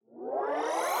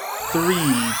3,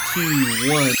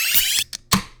 2, 1.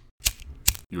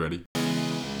 You ready?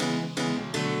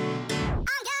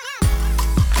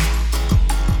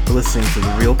 You're listening to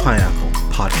the Real Pineapple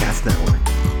Podcast Network.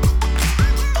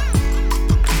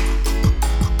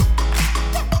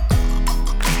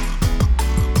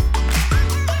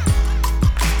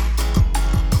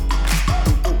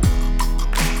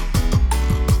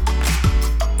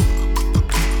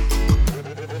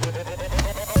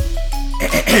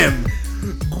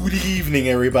 Good evening,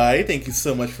 everybody. Thank you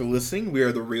so much for listening. We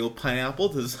are the Real Pineapple.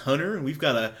 This is Hunter, and we've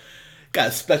got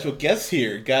a special guest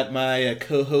here. Got my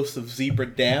co-host of Zebra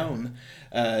Down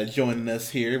joining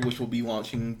us here, which will be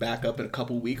launching back up in a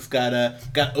couple weeks. Got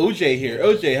OJ here.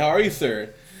 OJ, how are you,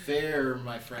 sir? Fair,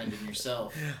 my friend, and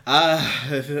yourself.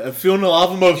 I'm feeling a lot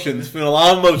of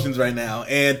emotions right now.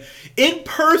 And in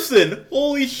person,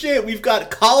 holy shit, we've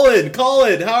got Colin.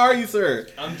 Colin, how are you, sir?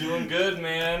 I'm doing good,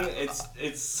 man.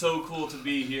 It's so cool to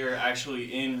be here,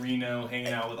 actually in Reno,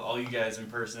 hanging out with all you guys in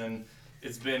person.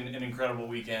 It's been an incredible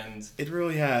weekend. It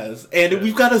really has. And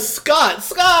we've got a Scott.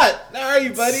 Scott, how are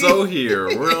you, buddy? So here,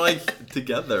 we're like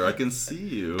together. I can see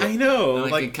you. I know.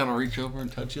 And I can kind of reach over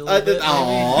and touch you a little bit.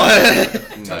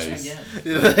 Aww. Touch me Nice.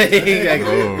 again.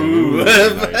 Ooh.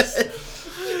 Nice.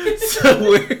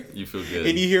 So You feel good.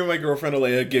 and you hear my girlfriend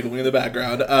Alea giggling in the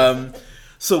background.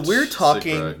 So we're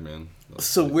talking. Sick brag, man.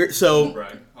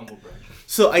 Humble brag.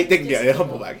 So I think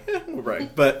humble brag.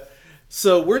 But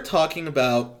so we're talking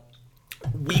about.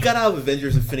 We got out of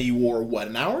Avengers Infinity War, what,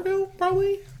 an hour ago,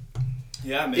 probably?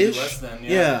 Yeah, maybe Ish? less than,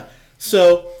 Yeah.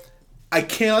 So, I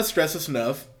cannot stress this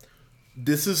enough.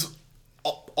 This is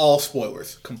all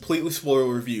spoilers. Completely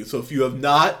spoiler review. So, if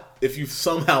you've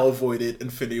somehow avoided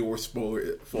Infinity War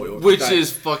spoilers. Which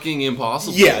is fucking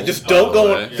impossible. Yeah, just don't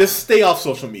go way. on. Just stay off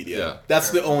social media. Yeah.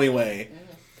 That's the only way.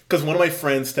 Because one of my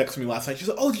friends texted me last night. She's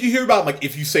like, "Oh, did you hear about?" I'm like,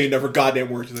 if you say never goddamn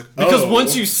word, she's like, Because "Oh."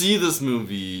 once you see this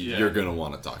movie, you're gonna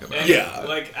want to talk about And, it. Yeah.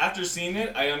 like, after seeing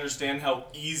it, I understand how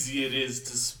easy it is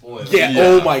to spoil. Yeah. Yeah.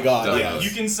 Oh my god. Like, Yeah.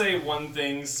 You can say one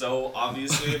thing so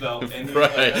obviously about any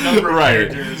Right. like, a number of Right.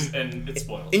 characters, and it's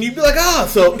spoiled. And you'd be like,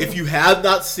 so if you have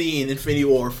not seen Infinity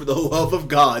War, for the love of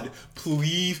God,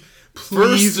 please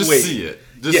First, just wait. see it.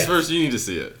 Yes. First, you need to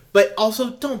see it. But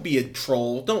also, don't be a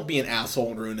troll. Don't be an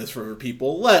asshole and ruin this for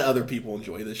people. Let other people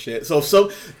enjoy this shit.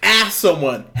 So, ask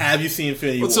someone, have you seen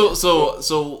Infinity War?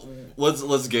 So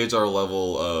let's gauge our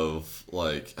level of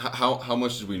like how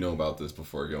much did we know about this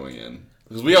before going in?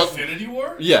 Because we Infinity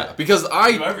War? Yeah, because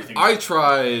know everything. I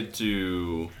tried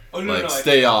to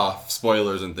stay off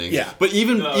spoilers and things. Yeah. But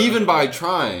even by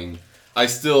trying, I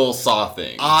still saw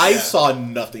things. I saw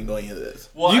nothing going into this.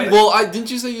 Didn't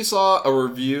you say you saw a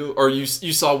review, or you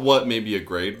saw what maybe a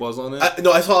grade was on it?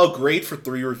 I saw a grade for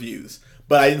 3 reviews,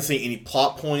 but I didn't see any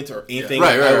plot points or anything.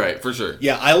 Right, for sure.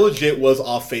 Yeah, I legit was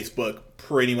off Facebook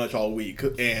pretty much all week,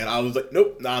 and I was like,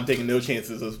 nope, I'm taking no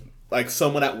chances. It was like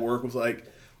someone at work was like,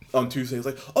 on Tuesday, was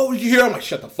like, "Oh, did you hear?" I'm like,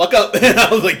 "Shut the fuck up!" And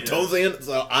I was like, "Don't say it."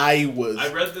 So I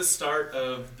read the start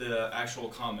of the actual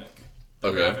comic,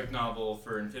 the graphic novel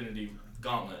for Infinity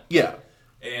Gauntlet. Yeah.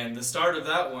 And the start of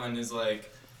that one is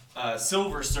like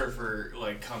Silver Surfer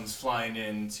like comes flying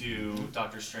into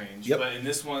Doctor Strange. Yep. But in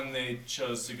this one they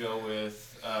chose to go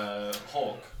with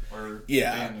Hulk or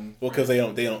Well, because they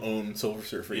don't own Silver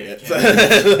Surfer yet.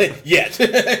 Yet.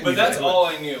 But that's all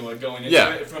I knew going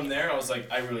into it. From there I was like,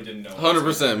 I really didn't know.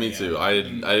 100%, me too. I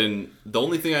didn't. The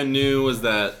only thing I knew was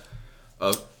that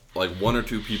like 1 or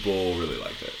 2 people really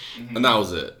liked it, and that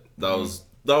was it. That was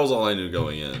all I knew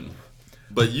going in.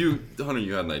 But Hunter,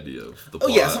 you had an idea of the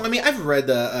plot. Oh yeah, so I mean, I've read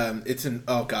the it's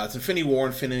Infinity War,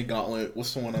 Infinity Gauntlet.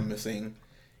 What's the one I'm missing?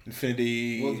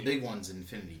 Infinity. Well, the big one's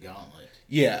Infinity Gauntlet.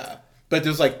 Yeah, but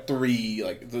there's like 3.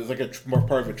 Like there's like more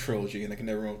part of a trilogy, and I can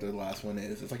never remember what the last one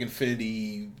is. It's like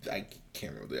Infinity. I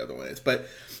can't remember what the other one is, but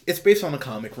it's based on a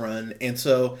comic run, and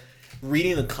so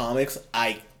reading the comics,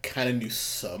 I kind of knew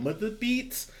some of the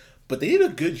beats, but they did a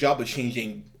good job of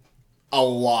changing a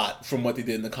lot from what they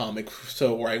did in the comic.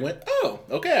 So where I went, oh,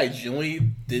 okay, I genuinely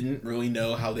didn't really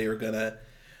know how they were gonna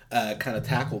kind of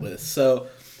tackle this. So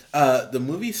the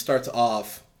movie starts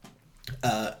off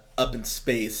up in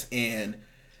space, and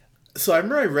so I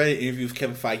remember I read an interview with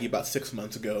Kevin Feige about 6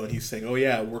 months ago, and he's saying, oh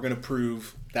yeah, we're gonna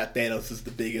prove that Thanos is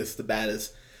the biggest, the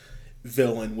baddest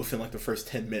villain within like the first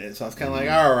 10 minutes. So I was kind of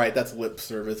like, all right, that's lip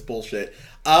service bullshit.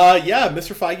 Yeah,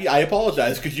 Mr. Feige, I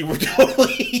apologize, because you were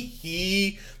totally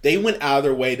they went out of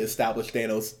their way to establish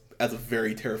Thanos as a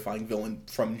very terrifying villain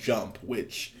from jump,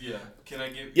 which... Yeah. Can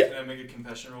I make a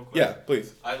confession real quick? Yeah,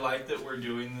 please. I like that we're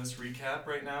doing this recap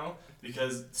right now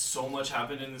because so much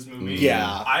happened in this movie. Yeah.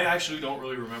 I actually don't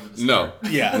really remember the No.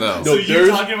 start. Yeah. No. So you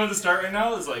talking about the start right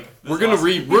now is like... We're gonna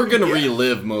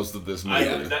relive most of this movie.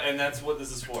 and that's what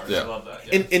this is for. Yeah. I love that.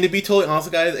 Yeah. And to be totally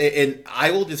honest, guys, and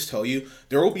I will just tell you,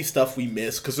 there will be stuff we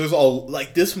miss, because there's all,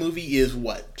 like, this movie is,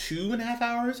 what, 2.5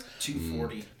 hours?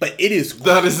 240. But it is...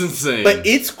 That is insane. But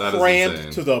it's That is cramped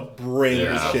insane. to the brim Yeah. of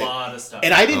There's shit. a lot of stuff.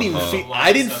 And I didn't even Uh-huh. feel, A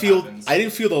lot of stuff happens. I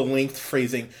didn't feel the length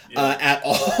phrasing at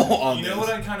all on You this. know what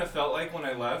I kind of felt like when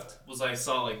I left was I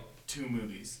saw like 2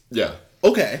 movies. Yeah.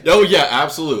 Okay. Oh yeah,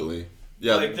 absolutely.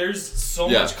 Yeah. Like there's so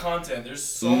Yeah. much content. There's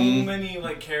so many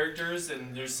like characters,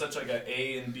 and there's such like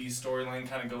a and B storyline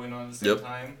kind of going on at the same Yep.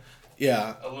 time.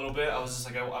 Yeah. A little bit. I was just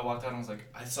like I walked out and I was like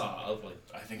I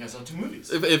think I saw 2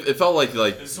 movies. It felt like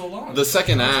It's so long. the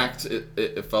second act.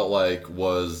 It felt like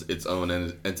was its own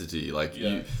entity. Like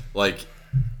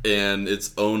and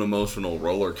its own emotional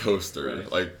roller coaster.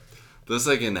 Right. Like the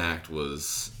second act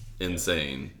was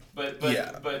insane. But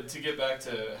to get back to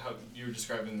how you were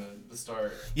describing the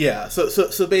start. Yeah.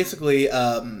 So basically,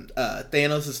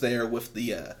 Thanos is there with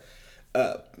the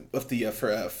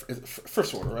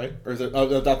First Order, right? Or is it?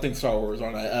 I think Star Wars,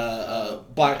 aren't I?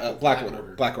 Black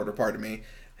Order. Black Order. Pardon me.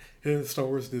 Star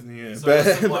Wars, Disney. Yeah. So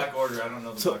what's the Black Order? I don't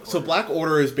know the Black Order. So Black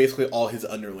Order is basically all his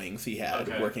underlings he had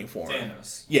working for him.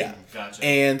 Thanos. Yeah. Gotcha.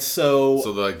 And so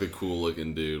like the cool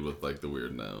looking dude with like the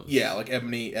weird nose. yeah, like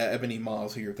Ebony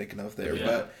Maws, who you're thinking of there, Yeah.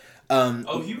 but.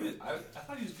 He was. I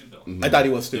thought he was a good villain. Mhm. I thought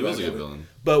he was too. He was a actually. good villain.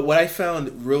 But what I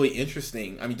found really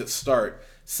interesting, I mean, to start,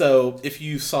 so if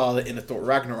you saw that in the Thor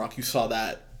Ragnarok, you saw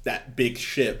that big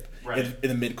ship in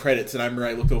the mid credits, and I remember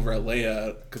I looked over at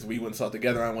Leia because we went and saw it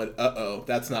together. And I went, "Uh-oh,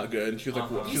 that's not good." And she was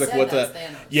like, "She's like, what's that?"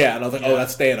 Thanos. Yeah, and I was like, "Oh,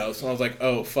 that's Thanos." And I was like,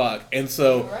 "Oh, fuck!" And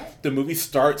so Right. the movie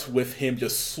starts with him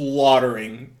just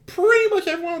slaughtering pretty much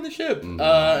everyone on the ship. And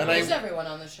Who's everyone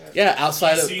on the ship? yeah,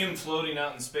 outside You of see him floating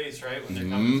out in space, right? When they're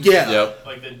coming. yeah. Yep.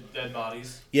 Like the dead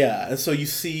bodies. Yeah, and so you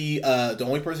see the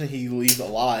only person he leaves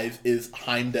alive is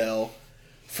Heimdall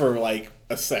for like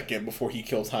a second before he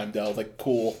kills Heimdall. It's like,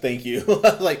 cool, thank you.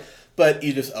 Like, but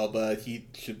Idris Elba, he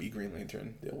should be Green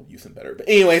Lantern. They'll use him better. But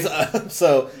anyways,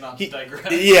 so Not to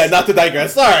digress. Yeah, not to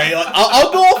digress. Sorry,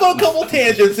 I'll go off on a couple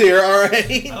tangents here. All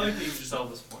right. I like to use yourself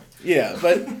this point. Yeah,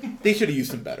 but they should have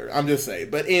used him better. I'm just saying.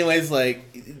 But anyways,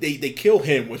 like they kill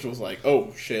him, which was like,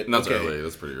 oh shit. And that's okay. early.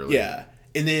 That's pretty early. Yeah,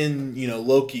 and then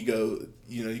Loki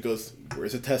he goes,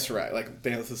 "Where's the Tesseract?" Like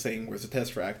Thanos is saying, "Where's the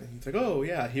Tesseract?" And he's like, "Oh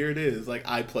yeah, here it is." Like,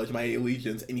 I pledge my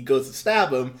allegiance, and he goes to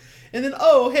stab him, and then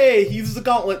hey, he uses the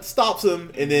gauntlet, stops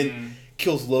him, and then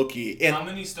kills Loki. And How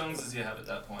many stones does he have at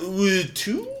that point? 2?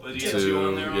 Would he have 2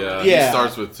 on there? Yeah. already? Yeah. He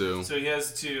starts with 2. So he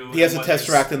has 2. He has a and what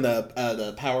Tesseract and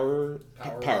the power.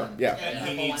 Yeah. And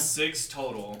he needs 6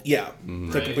 total. Yeah,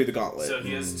 Mhm. to Right? complete the gauntlet. So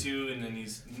he has 2, and then he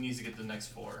needs to get the next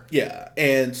 4. Yeah,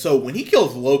 and so when he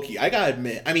kills Loki, I gotta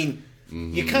admit, I mean,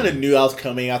 you kind of knew I was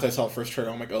coming after I saw the first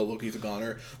trailer. I'm like, oh, Loki's a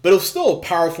goner. But it was still a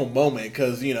powerful moment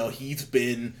because, he's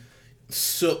been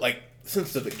so, like,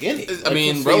 since the beginning. I Like,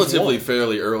 mean, since relatively phase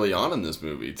fairly early on in this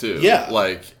movie too. Yeah.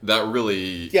 Like that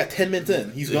really. one. Yeah, 10 minutes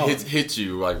in, he's gone. hits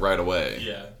you like right away.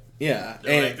 Yeah. Yeah,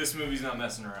 They're and like, this movie's not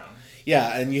messing around.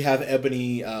 yeah, and you have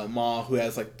Ebony Maw, who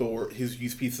has like Thor, his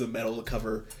used pieces of metal to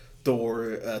cover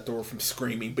Thor from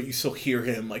screaming, but you still hear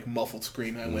him like muffled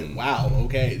screaming. I went, wow,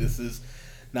 okay, this is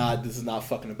not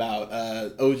fucking about.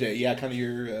 OJ, yeah, kind of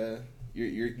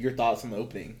your thoughts on the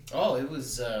opening. Oh, it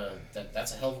was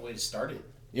that's a hell of a way to start it.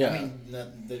 Yeah. I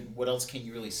mean, what else can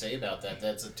you really say about that?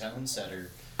 That's a tone setter.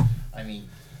 I mean,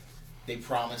 they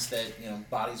promised that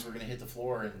bodies were going to hit the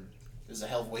floor, and this is a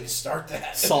hell of a way to start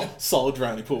that. Solid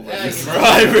drowning pool. Yeah,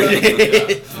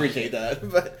 I appreciate that.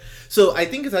 But so I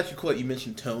think it's actually cool that you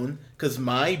mentioned tone, because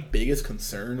my biggest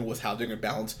concern was how they're going to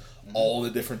balance all the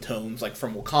different tones, like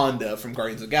from Wakanda, from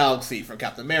Guardians of the Galaxy, from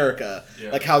Captain America,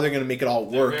 like how they're going to make it all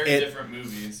work. They're very different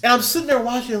movies. And I'm sitting there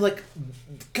watching, like,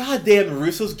 goddamn, the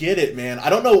Russos get it, man. I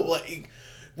don't know, like,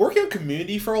 working on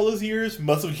Community for all those years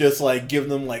must have just like given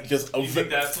them like just. You think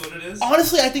that's what it is?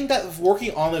 Honestly, I think that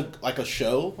working on a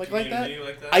show like that,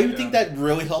 I would think that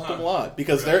really helped them a lot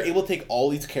because they're able to take all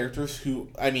these characters who,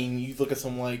 I mean, you look at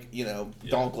someone like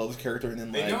Donald Glover's character and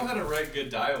then they like know how to write good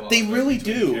dialogue. they really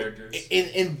do,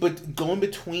 characters. but going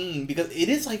between because it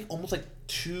is like almost like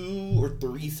 2 or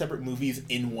 3 separate movies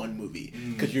in one movie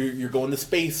because you're going to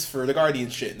space for the Guardian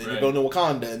shit and then you're going to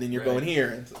Wakanda and then you're going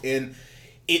here and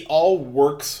it all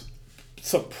works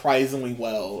surprisingly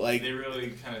well. Like, They really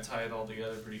kind of tie it all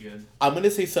together pretty good. I'm gonna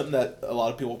say something that a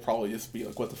lot of people will probably just be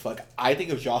like, "What the fuck?" I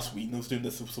think if Joss Whedon was doing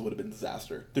this would have been a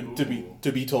disaster.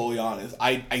 To be totally honest,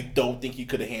 I don't think he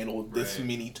could have handled this Right.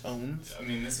 many tones. I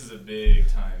mean, this is a big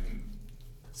time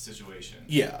situation.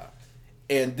 Yeah,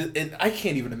 and I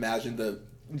can't even imagine the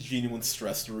genuine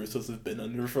stress the Russos have been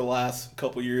under for the last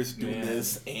couple years doing Man.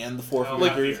 this and the Four How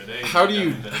Avengers. happy are they How do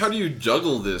having this? you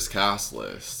juggle this cast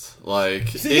list? Like,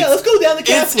 So, yeah, let's go down the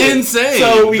cast It's list. insane.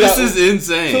 So This is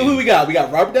insane. So who we got? We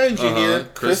got Robert Downey Jr., Uh-huh.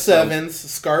 Chris Evans,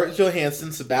 Scarlett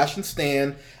Johansson, Sebastian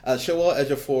Stan, Chiwetel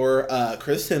Ejiofor,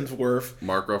 Chris Hemsworth,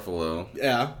 Mark Ruffalo,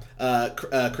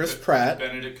 Chris Pratt,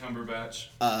 Benedict Cumberbatch.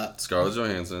 Scarlett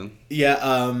Johansson, yeah,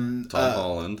 Tom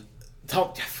Holland,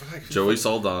 Joey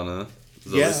Saldana,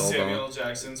 Zoe Yeah. Saldana, Samuel L.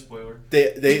 Jackson, spoiler.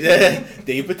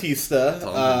 Dave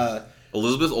Bautista,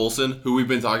 Elizabeth Olsen, who we've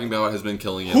been talking about, has been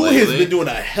killing it who lately. has been doing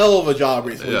a hell of a job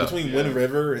recently Yeah. between Yeah. Wind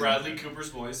River and Bradley Cooper's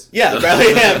voice.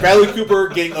 Bradley Cooper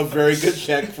getting a very good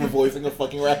check for voicing a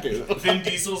fucking raccoon. Vin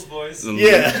Diesel's voice.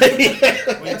 Yeah. What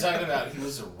are you talking about? He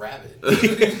was a rabbit.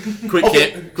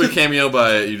 Quick cameo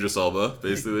by Idris Elba,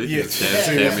 basically. Yeah, His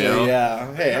seriously, cameo.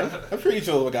 yeah. Hey, I'm pretty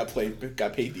sure got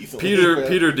paid decently. Peter but-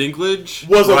 Dinklage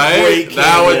Was a right? great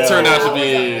That would cameo. turn out to That was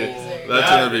be amazing. that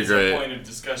turned out to be is a great. point of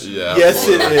discussion. Yeah. Yes,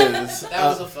 it is. That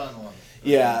was a fun one.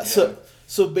 Yeah.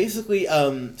 So basically,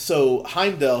 so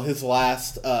Heimdall, his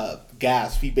last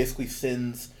gasp, he basically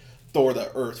sends Thor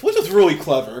to Earth, which is really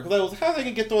clever because I was, how are they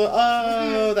gonna get Thor?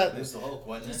 Oh, that. There's the Hulk,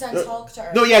 wasn't He it? sends Hulk to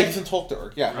Earth. No, yeah, he sends Hulk to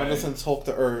Earth. Yeah, Right. Heimdall sends Hulk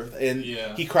to Earth, and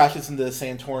Yeah. he crashes into the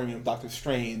Santorium of Doctor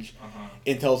Strange Uh-huh.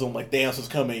 and tells him like Thanos is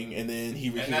coming, and then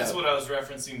he reaches And that's out. what I was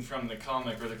referencing from the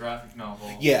comic or the graphic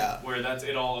novel. Yeah. Where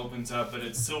it all opens up, but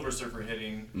it's Silver Surfer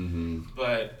hitting. Mm-hmm.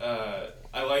 But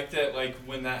I like that, like,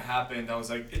 when that happened, I was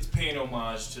like, it's paying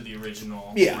homage to the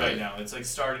original Yeah. right now. It's, like,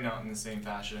 starting out in the same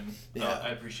fashion. Yeah. I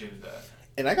appreciated that.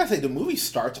 And I gotta say, the movie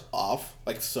starts off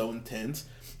like so intense.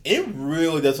 It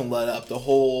really doesn't let up the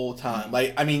whole time.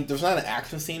 Like, I mean, there's not an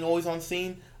action scene always on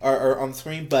scene or on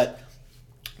screen, but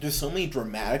there's so many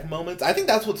dramatic moments. I think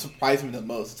that's what surprised me the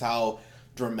most is how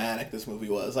dramatic this movie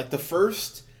was. Like the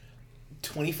first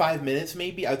 25 minutes,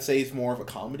 maybe I'd say is more of a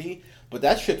comedy, but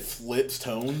that shit flips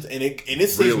tones and it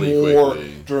stays Really more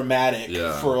quickly. dramatic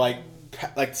Yeah. for like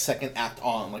second act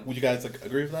on. Like, would you guys like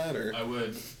agree with that or? I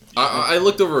would. I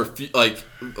looked over a few, like,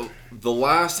 the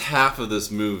last half of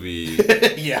this movie.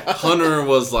 Yeah. Hunter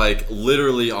was like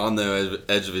literally on the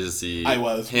edge of his seat. I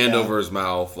was, hand yeah. over his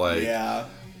mouth, like Yeah.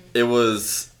 it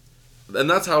was, and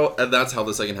that's how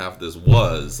the second half of this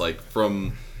was like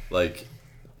from like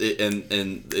it,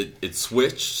 and it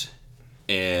switched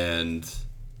and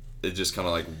it just kind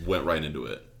of like went right into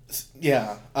it.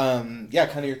 Yeah. Yeah.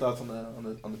 Kind of your thoughts on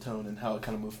the tone and how it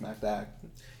kind of moved from act to act.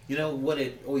 You know what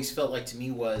it always felt like to me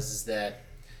is that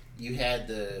you had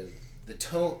the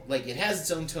tone, like it has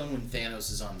its own tone when Thanos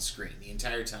is on the screen the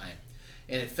entire time,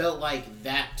 and it felt like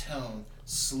that tone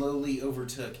slowly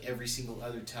overtook every single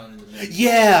other tone in the movie.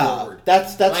 Yeah. Forward.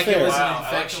 That's Like it fair. was an Wow, I like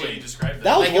the infection. way you described that.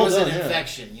 That was Like well it was done, an yeah.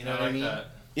 infection. You know what I like mean? that.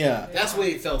 Yeah. That's the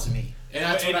way it felt to me, and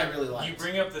that's what I really liked. You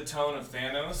bring up the tone of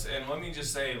Thanos, and let me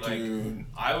just say, like, Dude.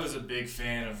 I was a big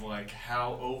fan of like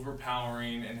how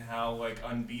overpowering and how like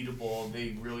unbeatable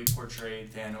they really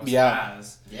portrayed Thanos Yeah.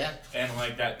 as, Yeah. and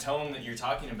like that tone that you're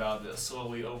talking about that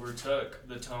slowly overtook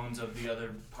the tones of the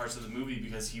other parts of the movie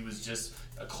because he was just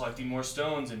collecting more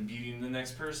stones and beating the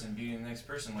next person.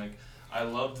 Like, I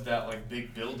loved that like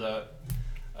big build up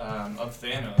of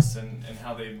Thanos and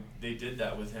how they did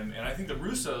that with him, and I think the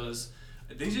Russos.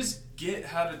 They just get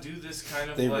how to do this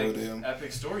kind of They like really do.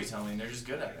 epic storytelling. They're just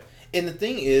good at it. And the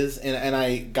thing is, and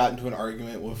I got into an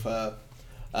argument with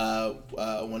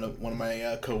one of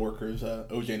my coworkers.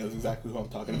 OJ knows exactly who I'm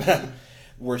talking about.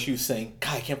 Where she was saying,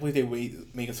 "God, I can't believe they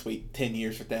make us wait 10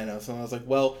 years for Thanos." And I was like,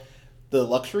 "Well, the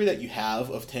luxury that you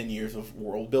have of 10 years of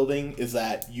world building is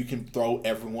that you can throw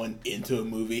everyone into a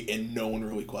movie and no one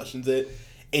really questions it,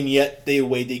 and yet the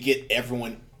way they get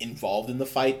everyone involved in the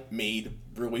fight made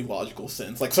really logical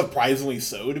sense. Like, surprisingly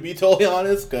so, to be totally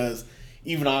honest, because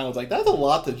even I was like, that's a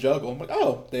lot to juggle. I'm like,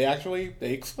 oh, they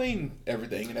explain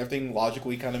everything, and everything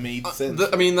logically kind of made sense.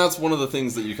 I mean, that's one of the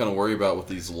things that you kind of worry about with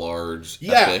these large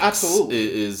Yeah, epics,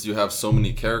 absolutely. is you have so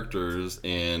many characters,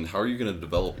 and how are you going to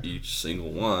develop each single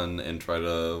one and try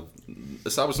to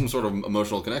establish some sort of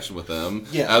emotional connection with them?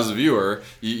 Yeah. As a viewer,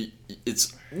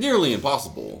 it's nearly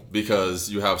impossible because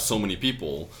you have so many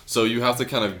people. So you have to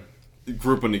kind of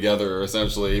group them together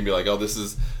essentially and be like, oh, this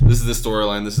is this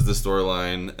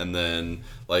storyline, and then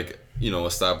like, you know,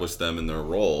 establish them in their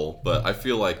role. But I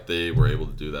feel like they were able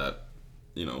to do that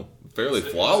fairly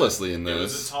flawlessly in this. It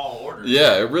was a tall order.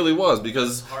 Yeah, it really was,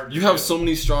 because hard to you have do. so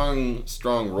many strong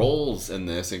roles in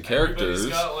this and characters.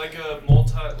 Everybody's got like a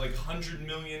 $100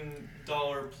 million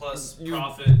plus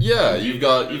profit. Yeah, you've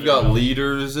got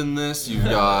leaders in this. You've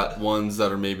got ones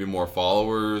that are maybe more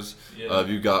followers. Yeah.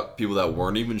 You've got people that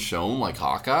weren't even shown, like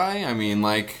Hawkeye. I mean,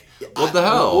 like, what the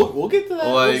hell? We'll get to that.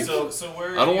 Like, So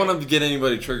where? I don't want to get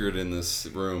anybody triggered in this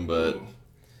room, but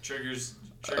triggers.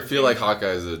 I feel like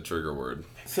Hawkeye is a trigger word.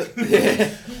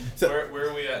 Where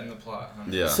are we at in the plot? Huh?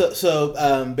 Yeah. So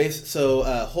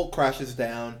Hulk crashes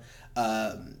down.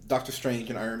 Doctor Strange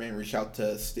and Iron Man reach out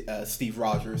to Steve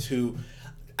Rogers, who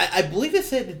I believe they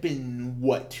said it had been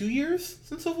 2 years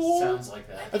since Civil War. Sounds like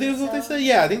that. I think that's what they said.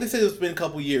 Yeah, I think they said it's been a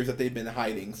couple years that they've been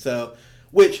hiding. So,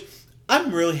 which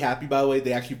I'm really happy, by the way,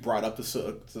 they actually brought up the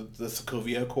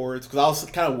Sokovia Accords, because I was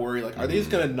kind of worried, like, are they just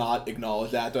going to not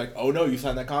acknowledge that? They're like, oh no, you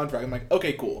signed that contract. I'm like,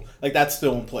 okay, cool. Like, that's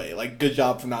still in play. Like, good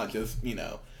job for not just,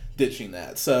 ditching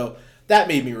that. So, that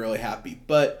made me really happy.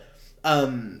 But,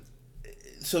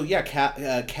 so yeah,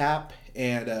 Cap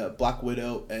and Black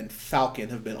Widow and Falcon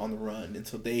have been on the run, and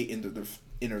so they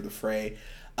enter the fray.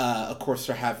 Of course,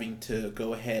 they're having to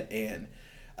go ahead and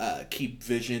keep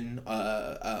Vision,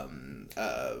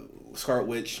 Scarlet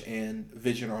Witch, and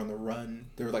Vision are on the run.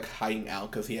 They're like hiding out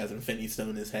because he has an Infinity Stone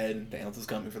in his head, and Thanos is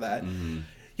coming for that. Mm-hmm.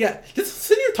 Yeah, just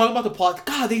sitting here talking about the plot.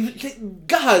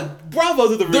 God, bravo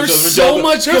to the Russos. There's so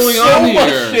much going on so here. much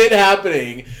shit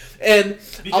happening. And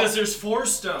because there's 4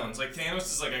 stones. Like, Thanos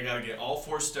is like, I gotta get all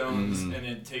 4 stones, Mm-hmm. and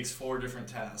it takes 4 different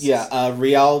tasks. yeah,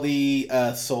 reality,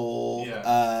 soul,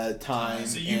 Yeah. time.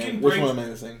 So you and can which bring- one am I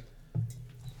missing?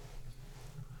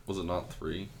 Was it not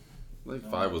 3? Like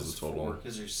 5 was the total.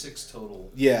 Because there's 6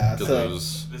 total. Yeah, Because so it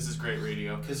was... This is great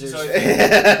radio. Because there's, So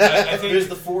I think there's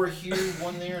the 4 here,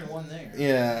 1 there, and 1 there.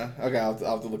 yeah. Okay, I'll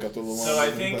have to look up the little one. So I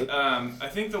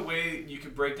think the way you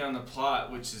could break down the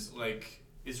plot, which is like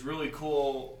is really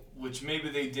cool, which maybe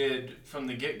they did from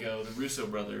the get-go, the Russo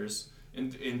brothers.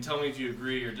 And tell me if you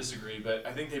agree or disagree, but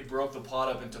I think they broke the plot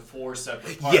up into 4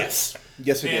 separate parts.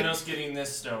 Yes, we did. Thanos getting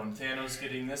this stone, Thanos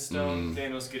getting this stone,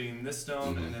 Thanos getting this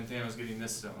stone, and then Thanos getting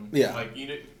this stone. Yeah. Like,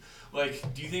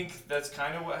 do you think that's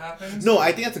kind of what happens? No,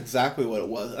 I think that's exactly what it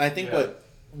was, and I think Yeah.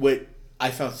 what I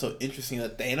found so interesting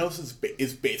that Thanos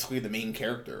is basically the main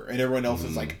character, and everyone else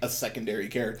is like a secondary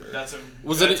character. That's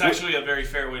it- actually a very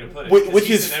fair way to put it. Which 'cause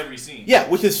he's is in every scene. Yeah,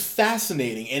 which is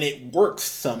fascinating, and it works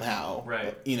somehow.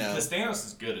 Right. Because Because Thanos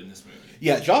is good in this movie.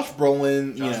 Yeah, Josh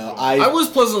Brolin. Josh Brolin. I was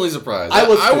pleasantly surprised. I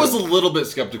was I too. was a little bit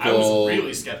skeptical. I was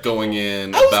really skeptical. Going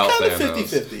in I was about kinda Thanos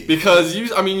 50-50. because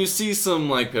you see some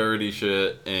like parody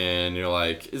shit and you're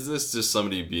like, is this just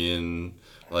somebody being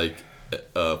like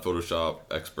a Photoshop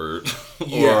expert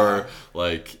Yeah. or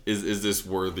like is this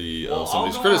worthy of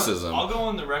somebody's criticism? I'll go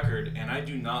on the record, and I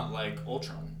do not like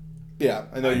Ultron. Yeah,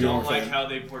 I know I you don't were like saying. how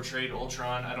they portrayed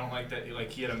Ultron. I don't like that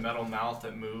he had a metal mouth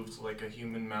that moved like a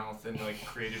human mouth and like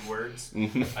created words.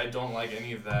 I don't like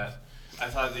any of that. I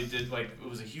thought they did it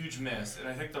was a huge miss, and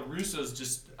I think the Russos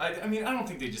just. I mean, I don't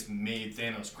think they just made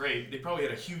Thanos great. They probably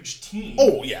had a huge team.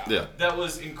 Oh yeah. Yeah. That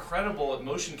was incredible at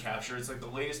motion capture. It's like the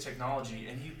latest technology,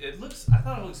 and I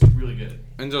thought it looks really good.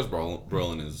 And Josh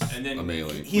Brolin is And then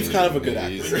amazing. he's kind of a good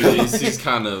actor. He's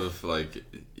kind of like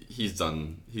he's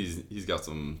got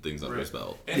some things under his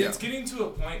belt. And Yeah. it's getting to a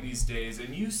point these days,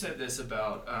 and you said this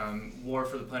about War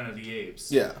for the Planet of the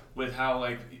Apes. Yeah. With how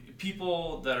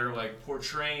people that are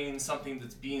portraying something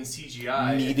that's being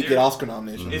CGI Need to get Oscar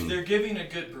nominations. If they're giving a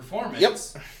good performance,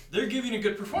 Yep. they're giving a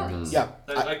good performance. Yeah.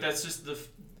 That's just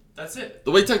that's it.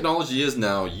 The way technology is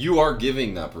now, you are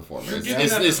giving that performance. You're giving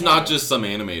It's that not performance. just some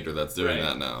animator that's doing Right.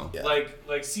 that now. Yeah.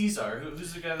 Like Caesar,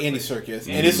 who's the guy that Andy plays- Serkis,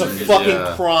 Andy and it's a Serkis. fucking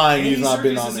Yeah. crime he's Andy not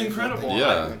been Serkis is nominated. for incredible.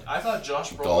 anything. Yeah. I thought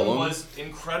Josh Brolin Gollum. was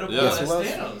incredible Yes, as he was.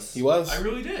 Thanos. He was. I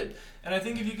really did. And I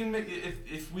think if you can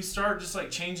if we start just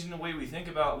changing the way we think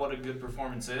about what a good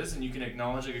performance is, and you can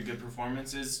acknowledge a good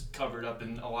performance is covered up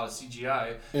in a lot of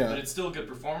CGI, Yeah. but it's still a good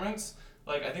performance.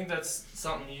 I think that's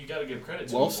something you got to give credit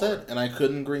to. Well him for. said, and I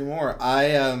couldn't agree more.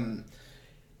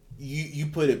 You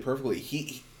put it perfectly.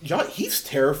 He's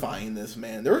terrifying, this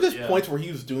man. There were just points where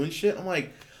he was doing shit. I'm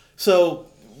like, so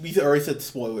we already said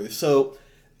spoilers. So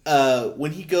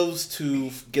when he goes to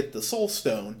get the Soul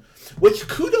Stone, which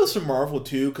kudos to Marvel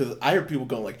too, because I heard people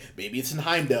going maybe it's in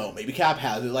Heimdall, maybe Cap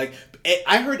has it.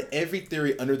 I heard every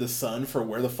theory under the sun for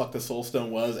where the fuck the Soul Stone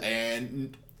was,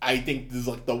 and I think this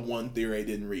is the one theory I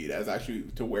didn't read as actually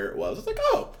to where it was. It's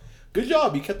oh, good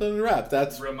job, you kept it under wraps.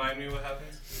 That's Remind me what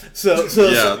happens.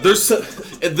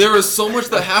 There is so much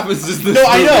that happens in this No,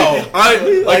 I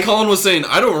movie. know. Like Colin was saying,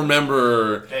 I don't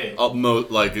remember. Hey.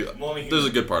 There's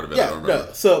a good part of it I yeah, don't remember.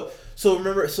 no. So So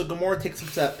remember, Gamora takes him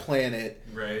to that planet,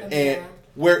 Right. and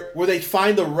where they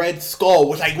find the Red Skull,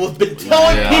 which I was been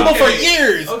telling people for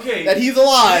years that he's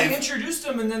alive. They introduced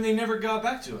him and then they never got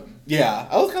back to him. Yeah,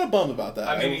 I was kind of bummed about that.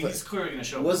 I mean, he's clearly going to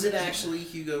show up. Was it actually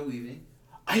Hugo Weaving?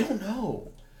 I don't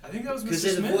know. I think that was Mr. Because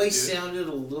Smith, the voice dude. sounded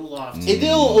a little off. It did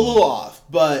a little off,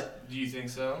 but... Do you think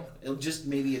so? Just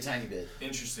maybe a tiny bit.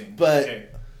 Interesting. But... Okay.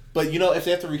 But, you know, if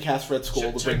they have to recast Red Skull to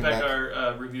bring check him back back...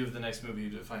 our review of the next movie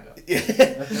to find out.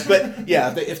 But,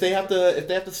 yeah, if they have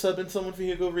to sub in someone for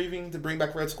Hugo Weaving to bring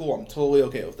back Red Skull, I'm totally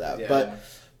okay with that. Yeah.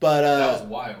 But that was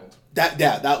wild. That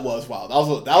was wild.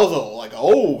 That was like,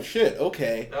 oh, shit,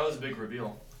 okay. That was a big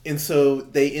reveal. And so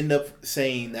they end up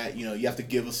saying that, you know, you have to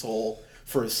give a soul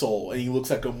for a soul. And he looks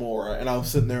at Gamora. And I was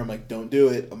sitting there, I'm like, don't do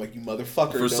it. I'm like, you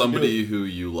motherfucker. For somebody who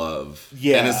you love.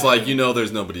 Yeah. And it's like, you know,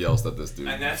 there's nobody else that this dude.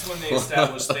 And that's when they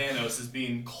established Thanos as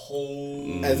being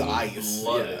cold as ice.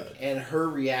 blooded. Yeah. And her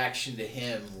reaction to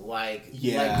him,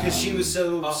 Yeah. because she was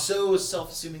so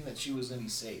self-assuming that she was going to be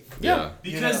safe. Yeah.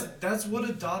 Because that's what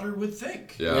a daughter would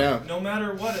think. Yeah. No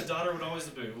matter what, a daughter would always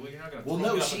be, well, you're not going to Well, throw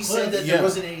no, me off she a said cliff. that there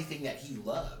wasn't anything that he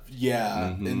loved.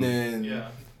 Yeah. Mhm.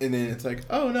 And then it's like,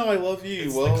 oh no, I love you.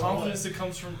 It's well, the confidence that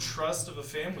comes from trust of a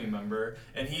family member,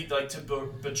 and he'd like to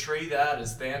betray that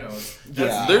as Thanos.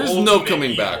 Yeah. The There's no ultimate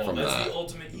coming evil. back from That's that. the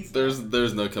ultimate evil.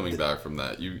 There's no coming back from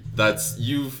that. You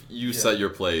set your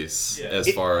place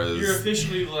as far as you're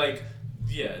officially like,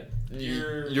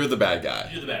 you're the bad guy.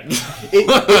 You're the bad guy.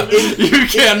 You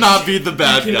cannot be the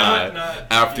bad guy not-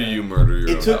 after you murder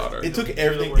your own daughter. It took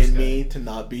everything worst in guy. me to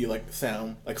not be like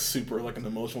sound like super like an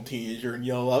emotional teenager and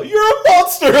yell out, "You're a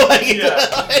monster!" Like,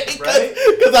 right?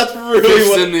 Because that's really Fist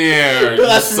what in the air.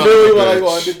 that's you really son of a what I bitch.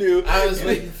 wanted to do. I was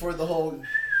waiting for the whole...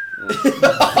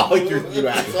 Oh, you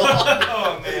asshole!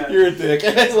 Oh man, You're a dick.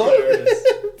 hilarious.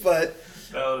 But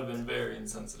that would have been very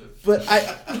insensitive. but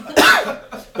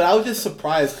I was just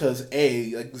surprised because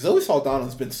like Zoe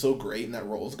Saldana's been so great in that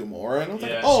role as Gamora, and I was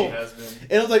like, oh, she has been.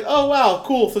 and I was like, oh wow,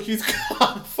 cool. So she's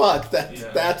gone. Fuck,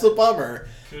 that's a bummer.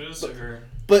 Kudos to her.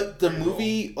 But the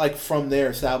movie, like, from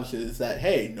there establishes that,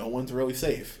 hey, no one's really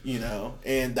safe, you know?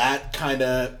 And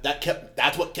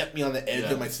that's what kept me on the edge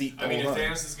of my seat the I mean, if whole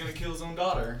time. Thanos is gonna kill his own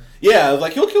daughter, Yeah,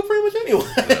 like, he'll kill pretty much anyone.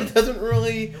 It doesn't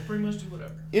really... he'll pretty much do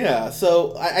whatever. Yeah,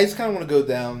 so I just kind of want to go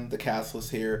down the cast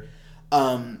list here.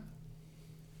 And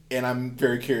I'm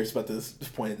very curious about this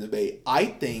point of debate. I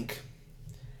think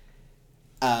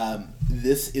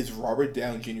this is Robert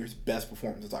Downey Jr.'s best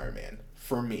performance as Iron Man,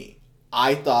 for me.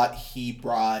 I thought he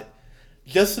brought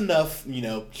just enough, you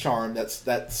know, charm. That's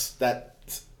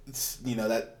you know,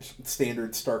 that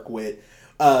standard Stark wit.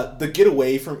 The get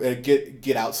away from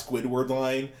get out Squidward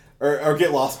line or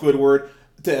get lost Squidward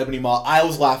to Ebony Maw. I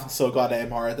was laughing so goddamn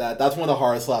hard at that. That's one of the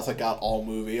hardest laughs I got all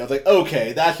movie. I was like,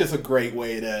 okay, that's just a great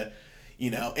way to, you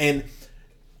know, and.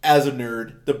 As a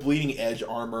nerd, the bleeding edge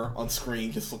armor on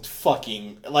screen just looked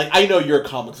fucking like. I know you're a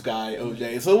comics guy,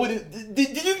 OJ. So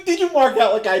did you mark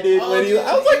out like I did when he?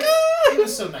 I was like, ah! It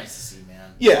was so nice to see,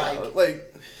 man. Yeah,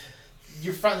 like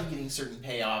you're finally getting certain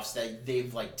payoffs that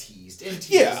they've like teased and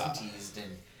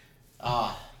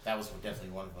that was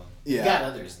definitely one of them. Yeah. You got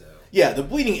others though. Yeah, the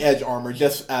bleeding edge armor.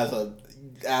 Just as an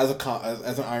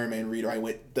Iron Man reader, I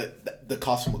went the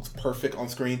costume looks perfect on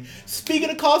screen. Speaking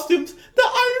of costumes, the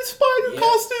Iron Spider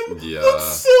costume looks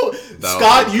so.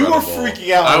 Scott, you were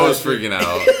freaking out. I was freaking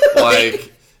out.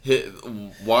 Like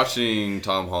watching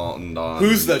Tom Holland on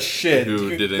who's the shit,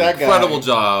 who did an that guy. incredible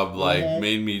job. Like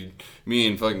made me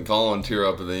and fucking Colin tear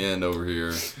up at the end over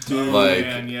here. Dude. Like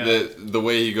man, yeah. the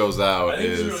way he goes out I think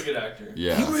is he's a really good actor.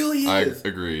 yeah, He really is. I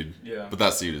agreed. Yeah. But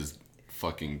that suit is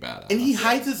fucking badass. And he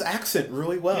hides his accent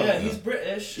really well. Yeah, he's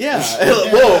British. Yeah.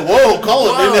 Whoa,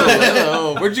 Colin.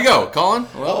 Whoa, where'd you go, Colin?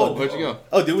 Whoa, where'd you go?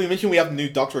 Oh, did we mention we have the new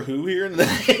Doctor Who here?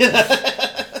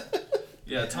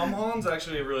 Yeah, Tom Holland's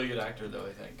actually a really good actor, though, I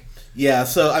think. Yeah,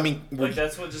 so, I mean... Like,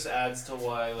 that's what just adds to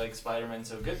why, like, Spider-Man's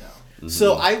so good now. Mm-hmm.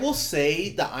 So, I will say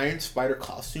the Iron Spider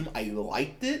costume, I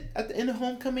liked it at the end of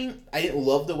Homecoming. I didn't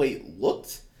love the way it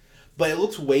looked, but it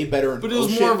looks way better in motion. But it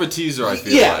was more of a teaser, I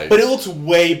feel like. Yeah, but it looks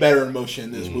way better in motion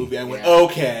in this movie. I went,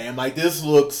 okay. I'm like, this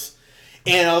looks...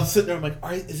 And I was sitting there, I'm like, all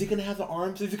right, is he going to have the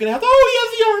arms? Is he going to have the... Oh, he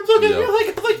has the arms! Okay, Yeah. I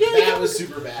was like, yeah. That was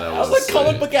super bad. That I was like, sick.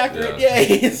 comic book accurate,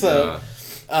 yay! So...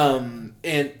 Yeah.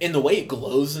 And the way it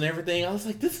glows and everything, I was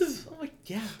like, this is... I'm like,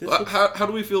 yeah. This Well, looks... how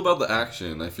do we feel about the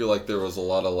action? I feel like there was a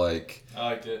lot of like I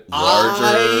liked it.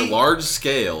 large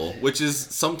scale, which is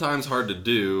sometimes hard to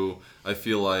do. I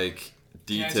feel like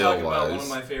Can I detail talk about one of wise.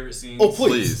 my favorite scenes? Oh,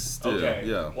 please. Do. Okay.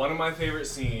 Yeah. One of my favorite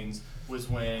scenes was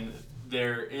when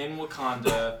they're in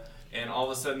Wakanda and all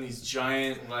of a sudden these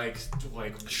giant like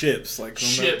Ships.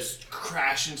 ships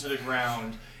crash into the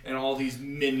ground and all these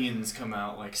minions come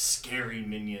out, like scary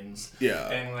minions. Yeah.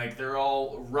 And like they're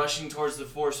all rushing towards the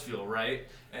force field, right?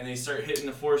 And they start hitting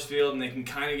the force field, and they can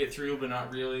kind of get through, but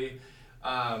not really.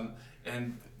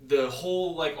 And the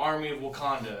whole like army of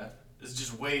Wakanda is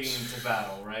just waiting to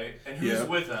battle, right? And who's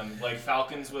with them? Like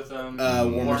Falcon's with them,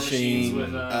 War Machine's Machine,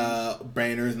 with them.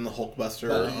 Banner's in the Hulkbuster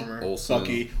armor, Olsen.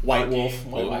 Bucky, White Bucky, Wolf,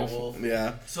 White Wolf.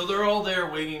 yeah. So they're all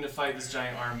there waiting to fight this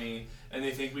giant army, and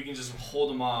they think we can just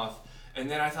hold them off. And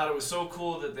then I thought it was so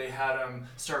cool that they had them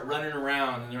start running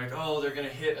around, and they're like, oh, they're going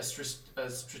to hit a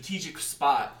strategic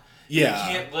spot. Yeah.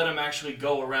 You can't let them actually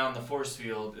go around the force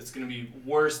field. It's going to be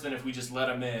worse than if we just let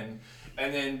them in.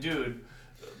 And then, dude,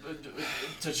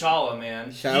 T'Challa,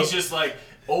 man, he's just like,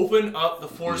 open up the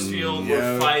force field,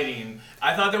 we're fighting.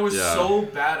 I thought that was so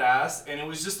badass, and it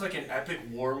was just like an epic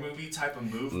war movie type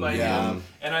of move by him.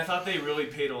 And I thought they really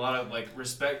paid a lot of like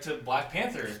respect to Black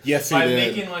Panther. Yes, by they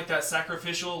did. making like that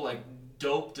sacrificial, like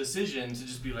dope decision to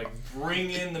just be like, bring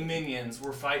in the minions.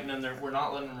 We're fighting them. We're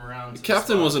not letting them around.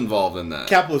 Captain was involved in that.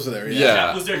 Cap was there. Yeah,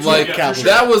 Cap was there too, like yeah, for sure.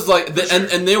 that was like,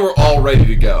 and they were all ready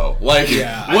to go. Like once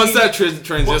I mean, that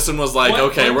transition was like,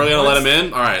 okay, we're gonna let him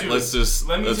in. All right, dude, let's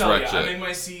let me let's tell wreck you, shit. I'm in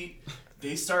my seat.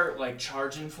 They start like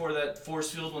charging for that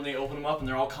force field when they open them up, and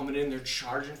they're all coming in. They're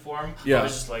charging for him. Yeah. I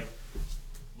was just like,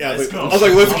 Yeah, let's go. I was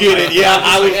like, let's get it. Yeah,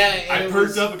 I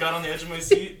perked up and got on the edge of my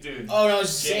seat, dude. Oh no, I was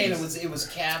just saying James. it was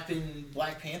Cap and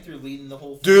Black Panther leading the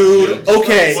whole. Dude, thing.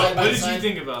 okay. What did you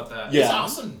think about that? Yeah. It's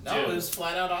awesome. No, Dude. it was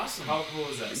flat out awesome. How cool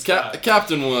was that? Scott?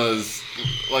 Captain was,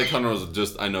 like Hunter was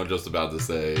just about to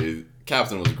say,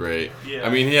 Captain was great. Yeah.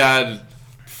 I mean, he had,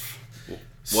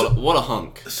 what a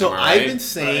hunk. So Am I I've right? been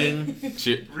saying,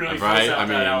 Really right? fills out I that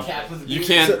mean, outfit. Cap with a you beard.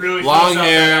 can't, Really long fills out that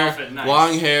hair, outfit, nice.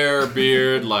 long hair,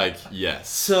 beard, like, yes.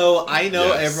 so I know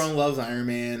Yes. everyone loves Iron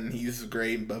Man. He's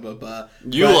great, blah, blah, blah.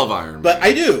 You love Iron Man. But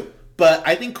I do. But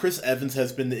I think Chris Evans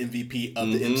has been the MVP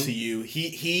of the Mm-hmm. MCU.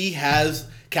 He has,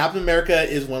 Captain America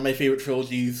is one of my favorite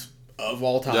trilogies of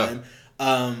all time.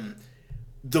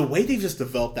 The way they just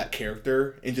developed that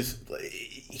character and just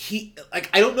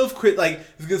I don't know if Chris, like,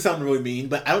 it's gonna sound really mean,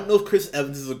 but I don't know if Chris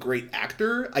Evans is a great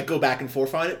actor. I go back and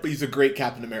forth on it, but he's a great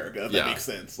Captain America, if that makes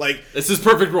sense. Like, it's his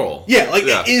perfect role. yeah, like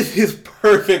it is his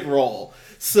perfect role.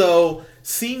 So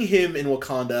seeing him in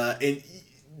Wakanda, and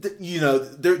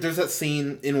there's that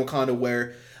scene in Wakanda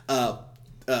where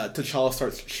T'Challa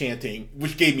starts chanting,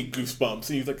 which gave me goosebumps.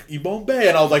 And he's like, "Ibombe,"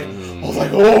 and I was like,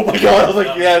 "Oh my god!" I was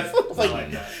like, "Yes!" I was like,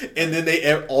 and then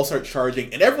they all start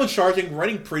charging, and everyone's charging,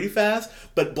 running pretty fast.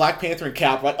 But Black Panther and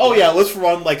Cap are like, "Oh yeah, let's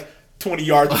run like 20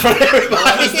 yards in front of everybody."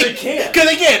 Because they can't. Because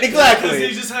they can't, exactly. Because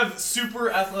they just have super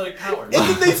athletic powers. And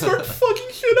then they start fucking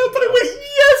shit up, and I went,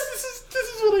 "Yes, this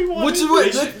is what I want." Which is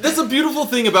what that's a beautiful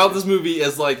thing about this movie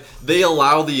is like they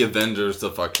allow the Avengers to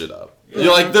fuck shit up. Yeah.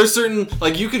 You're like there's certain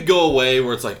like you could go away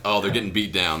where it's like, oh, they're getting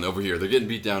beat down over here, they're getting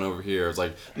beat down over here. It's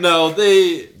like, no,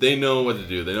 they know what to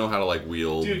do. They know how to like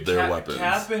wield their weapons.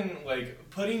 Cap and like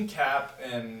putting Cap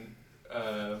and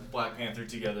Black Panther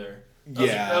together.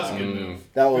 That was a good move.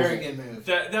 That was Very good move.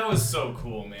 That was so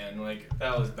cool, man. Like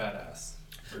that was badass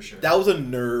for sure. That was a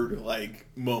nerd like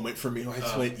moment for me. I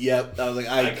just went, "Yep." I was like,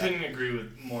 I couldn't agree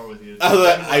more with you. I was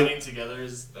like, Them running together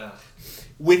is.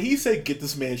 When he said, "Get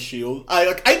this man's shield," I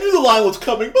knew the line was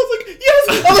coming. But I was like, "Yes!"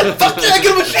 I was like, "Fuck yeah,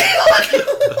 get him a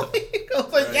shield!" I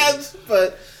was like, "Yes!"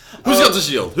 But who's got the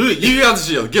shield? You got the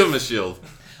shield? Give him a shield.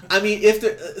 I mean,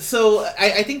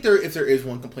 I think if there is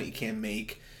one complaint you can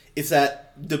make, it's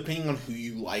that depending on who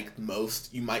you like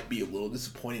most, you might be a little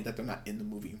disappointed that they're not in the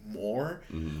movie more.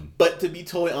 Mm-hmm. But to be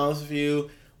totally honest with you,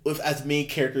 with as many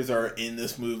characters are in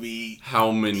this movie,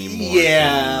 how many more?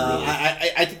 Yeah,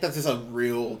 really? I think that's just a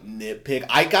real nitpick.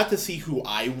 I got to see who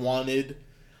I wanted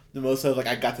the most of. Like,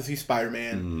 I got to see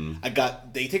Spider-Man.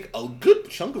 They take a good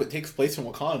chunk of it takes place in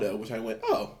Wakanda, which I went,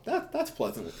 oh, that's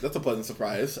pleasant. That's a pleasant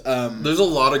surprise. There's a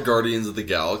lot of Guardians of the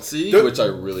Galaxy, which I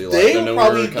really like. I know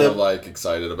we were kind of like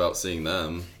excited about seeing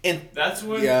them. And that's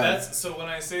when so when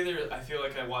I say there, I feel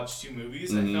like I watched two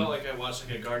movies. I felt like I watched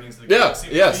like a Guardians of the Galaxy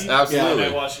movie. Yes, absolutely.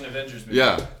 And I watched an Avengers movie.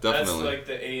 Yeah, definitely. That's like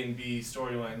the A and B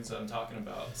storylines I'm talking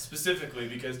about specifically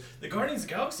because the Guardians of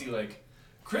the Galaxy, like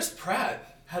Chris Pratt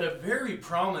had a very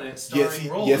prominent starring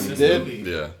role in this movie.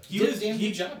 Yeah, he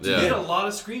did a lot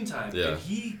of screen time. Yeah, and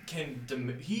he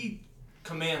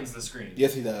commands the screen.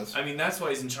 Yes, he does. I mean, that's why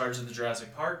he's in charge of the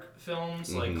Jurassic Park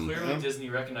films. Like, clearly Disney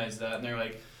recognized that, and they're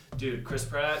like, "Dude, Chris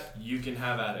Pratt, you can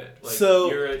have at it. Like,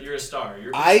 you're a star.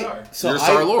 You're a star. You're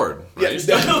Star-Lord, right?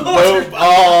 Yeah,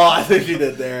 I think you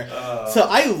did there. So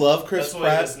I love Chris Pratt.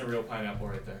 Pratt. That's why he's a real pineapple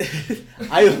right there.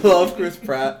 I love Chris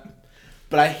Pratt.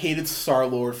 but I hated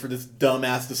Star-Lord for this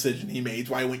dumbass decision he made.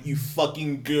 Why went you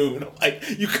fucking goon? Like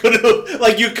you could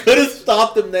have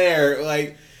stopped him there.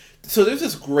 Like, so there's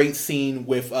this great scene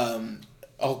with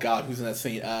oh god, who's in that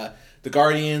scene? The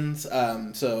Guardians.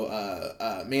 Mantis.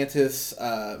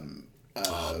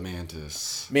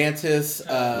 Mantis.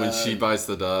 When she bites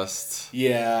the dust.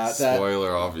 Yeah.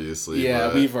 Spoiler, obviously.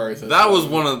 Yeah, we've already said that. Was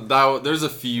one of that. There's a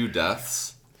few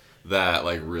deaths that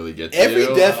like really get to every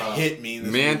you. death hit me. In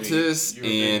this Mantis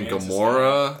movie. and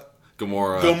Gamora.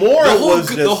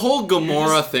 Gamora The whole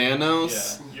Gamora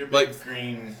Thanos. Yeah, you're like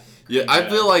green. Yeah, I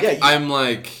feel like Yeah, I'm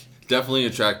like definitely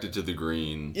attracted to the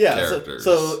green characters.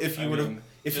 So if you were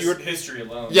history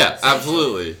alone. Yeah,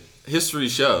 absolutely. History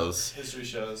shows. History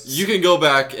shows. You can go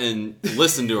back and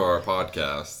listen to our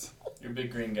podcast. You're a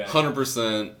big green guy.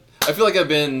 100%. I feel like I've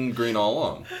been green all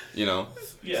along. You know.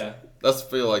 Yeah. I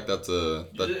feel like that's a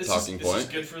talking point. It's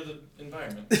just good for the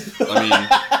environment. I mean.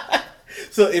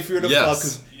 So if you were to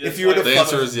yes. the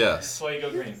answer is yes. That's why you go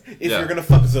green. If you're gonna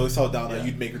fuck Zoe Saldana,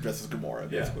 you'd make her dress as Gamora,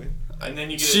 basically. And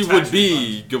then you get she would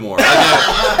be Gamora.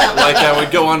 I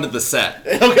would go onto the set.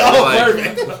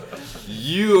 Perfect.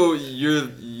 You're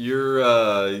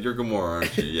Gamora,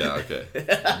 aren't you? Yeah, okay.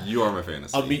 You are my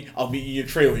fantasy. I'll meet you in your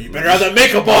trailer. You better have that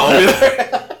makeup on.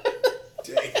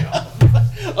 Damn.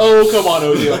 Oh, come on,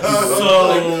 OJ.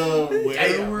 So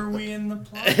where were we in the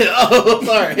plot? Oh,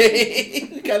 sorry.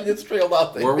 We kind of just trailed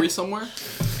off there. Were we somewhere?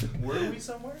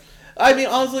 I mean,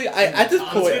 honestly, at this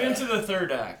point... Let's get into the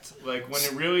third act. Like, when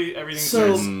it really, everything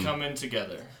starts coming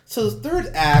together. So the third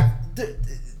act...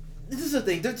 This is the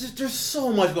thing. There's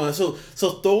so much going on. So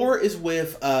Thor is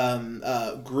with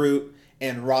Groot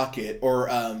and Rocket, or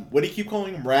what do you keep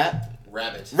calling him? Rabbit.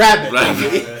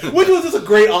 Which was just a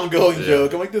great ongoing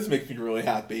joke. I'm like, this makes me really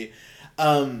happy.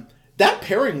 That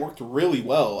pairing worked really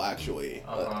well, actually.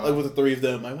 Like with the three of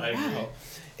them. I went, wow.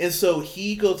 And so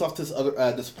he goes off to this other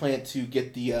this plant to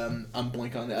get the I'm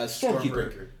blanking on the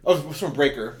Stormkeeper.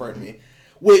 Stormbreaker. Pardon me.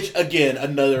 Which again,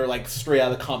 another like straight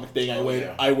out of the comic thing. I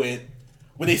went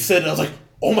when they said it, I was like,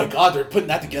 oh my god, they're putting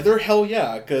that together. Hell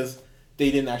yeah, because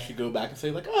they didn't actually go back and say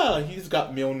like, oh, he just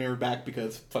got Mjolnir back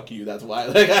because fuck you. That's why.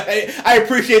 Like I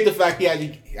appreciate the fact he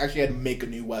actually had to make a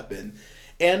new weapon,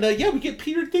 and we get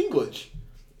Peter Dinklage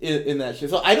in that shit.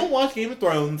 So I don't watch Game of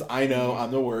Thrones. I know I'm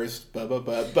the worst, but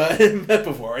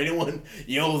before anyone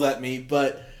yells at me,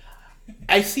 but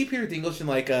I see Peter Dinklage in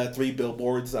like 3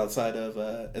 billboards outside of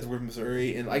Edgeworth,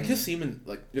 Missouri, and I just see him in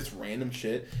like just random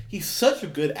shit. He's such a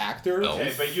good actor.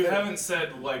 Okay, but you haven't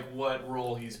said like what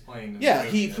role he's playing. Yeah,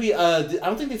 he I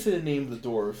don't think they said the name of the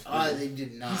dwarf. They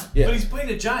did not. But he's playing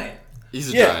a giant. He's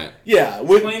a giant. Yeah,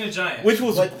 he's playing a giant. Which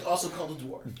was also called a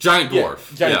dwarf. Giant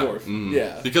dwarf. Giant dwarf. Mm-hmm.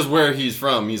 Yeah. Because where he's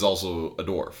from, he's also a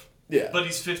dwarf. Yeah. But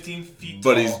he's 15 feet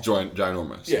tall. But he's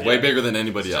ginormous. Yeah. Way bigger than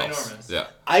anybody He's else. ginormous. Yeah.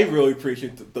 I really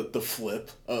appreciate the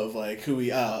flip of like who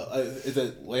he is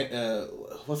it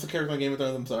what's the character on Game of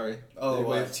Thrones? I'm sorry.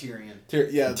 Tyrion.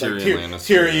 Tyrion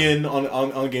Tyrion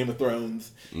on Game of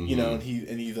Thrones. Mm-hmm. You know, and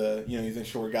he's a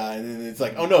short guy, and then it's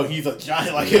like, oh no, he's a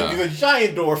giant, he's a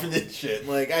giant dwarf in this shit.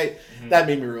 Like that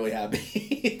made me really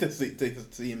happy to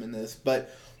see him in this.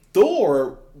 But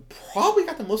Thor probably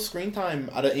got the most screen time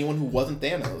out of anyone who wasn't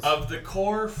Thanos. Of the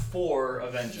core 4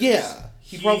 Avengers,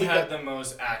 he probably had the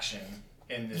most action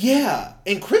in this movie. movie.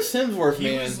 And Chris Hemsworth,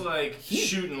 he was like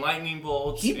shooting lightning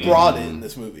bolts. He brought it in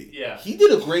this movie. Yeah. He did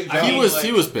a great job.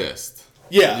 He was pissed.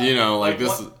 Yeah. You know,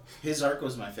 this... His arc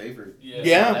was my favorite.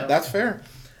 Yeah, that's fair.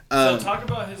 So talk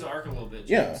about his arc a little bit, James.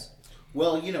 Yeah.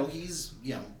 Well, he's,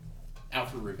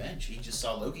 out for revenge. He just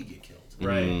saw Loki get killed.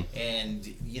 Right. Mm-hmm.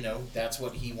 And, that's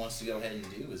what he wants to go ahead and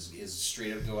do is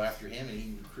straight up go after him, and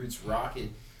he recruits Rocket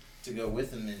to go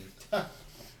with him, and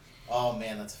oh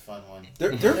man, that's a fun one.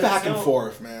 They're back and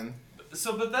forth, man.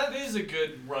 But that is a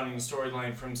good running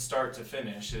storyline from start to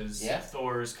finish, is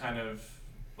Thor's kind of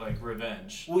like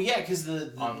revenge. Well, yeah, because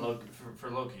on Loki for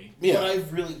Loki. Yeah. What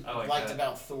I've really liked that.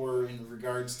 about Thor in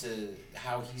regards to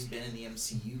how he's been in the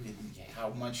MCU and how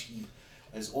much he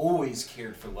has always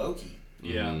cared for Loki.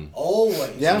 Yeah.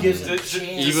 Always. Yeah. Gives him a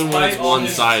chance. Even when it's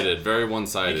one-sided, very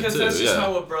one-sided because too. That's just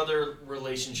how a brother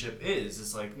relationship is.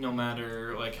 It's like no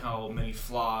matter like how many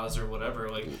flaws or whatever,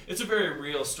 like it's a very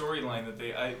real storyline that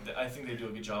I think they do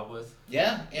a good job with.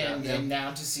 Yeah, and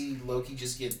now to see Loki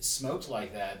just get smoked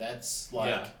like that, that's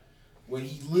like when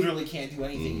he literally can't do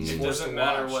anything. He's it forced doesn't to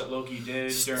matter watch. what Loki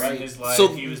did during his life. So,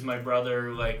 he was my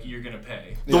brother. Like you're gonna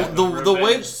pay.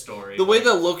 The way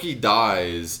that Loki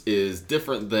dies is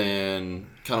different than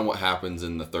kind of what happens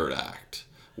in the third act,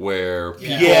 where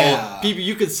people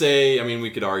you could say, I mean, we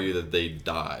could argue that they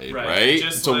died, right?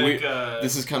 Just so like,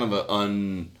 this is kind of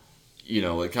an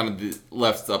it kind of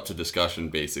left up to discussion.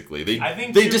 Basically, I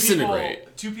think they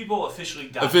disintegrate. Two people officially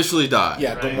die.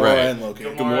 Yeah, right. Gamora and Loki.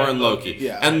 Gamora and Loki.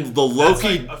 Yeah. And the Loki That's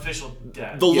like official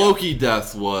death. The Loki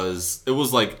death was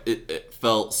like it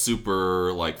felt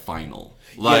super like final.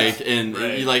 Like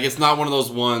Right. It's not one of those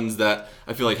ones that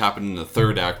I feel like happened in the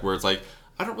third act where it's like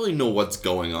I don't really know what's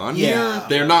going on here.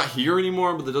 They're not here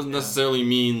anymore, but that doesn't necessarily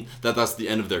mean that that's the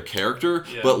end of their character.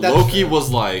 Yeah. But That's Loki fair. was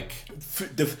like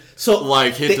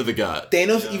hit to the gut.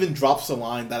 Thanos even drops a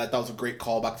line that I thought was a great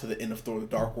callback to the end of Thor: The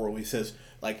Dark World. He says,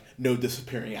 like, no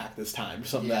disappearing act this time, or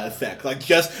something to that effect. Like,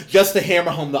 just to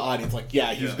hammer home the audience, like,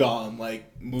 he's gone,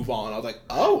 like, move on. I was like,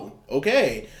 oh,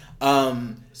 okay.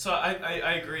 So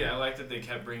I agree. I like that they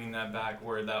kept bringing that back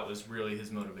where that was really his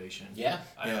motivation. Yeah.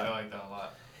 I like that a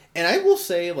lot. And I will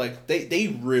say, like,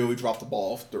 they really dropped the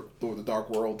ball for Thor: The Dark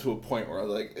World to a point where I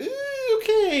was like,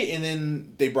 okay. And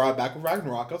then they brought it back with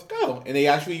Ragnarok. I was like, oh. And they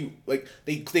actually, like,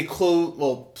 they closed,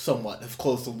 well, somewhat have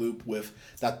closed the loop with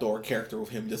that Thor character, with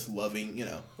him just loving,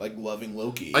 loving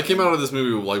Loki. I came out of this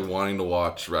movie like wanting to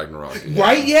watch Ragnarok again.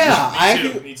 Right?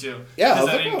 Yeah. Me too. Yeah, Because I was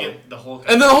I like, didn't oh. get the whole.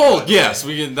 And the whole yes,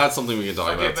 we can. That's something we can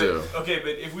talk about too. Okay,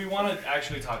 but if we want to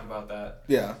actually talk about that,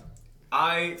 Yeah.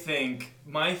 I think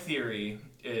my theory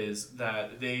is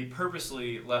that they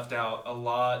purposely left out a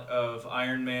lot of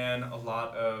Iron Man, a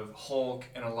lot of Hulk,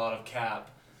 and a lot of Cap.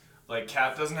 Like,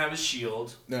 Cap doesn't have his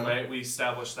shield, right? We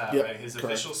established that, right? His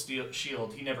official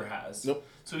shield, he never has. Nope.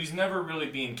 So he's never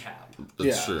really being Cap.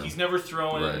 That's true. He's never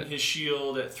throwing his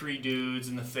shield at 3 dudes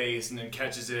in the face and then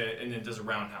catches it and then does a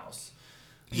roundhouse.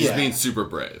 He's being super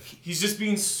brave. He's just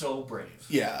being so brave.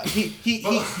 Yeah, he's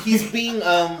being he's being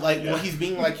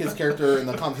like his character in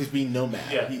the comics. He's being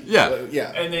Nomad.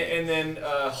 Yeah. And then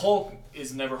Hulk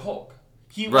is never Hulk.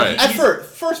 At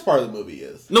first part of the movie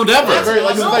is. No, never. At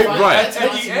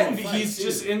the end, he's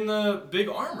just in the big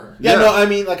armor. Yeah, no, I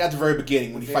mean, like, at the very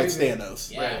beginning when he fights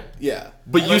Thanos. Yeah. Yeah.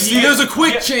 But you see, there's a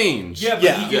quick change. Yeah,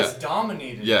 but he gets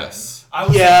dominated. Yes.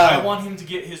 I want him to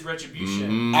get his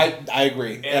retribution. I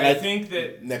agree. And I think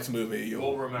that next movie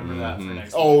we'll remember that for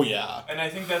next movie. Oh, movie. yeah. And I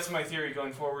think that's my theory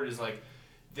going forward is, like,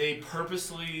 they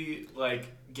purposely, like,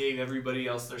 gave everybody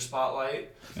else their spotlight,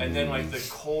 and then, like, the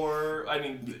core, I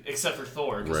mean, except for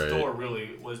Thor, because Thor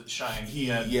really was shined. He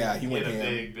had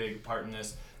a big part in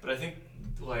this. But I think,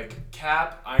 like,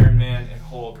 Cap, Iron Man, and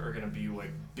Hulk are going to be,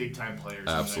 like, big-time players.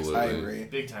 Absolutely. I agree.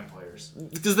 Big-time players.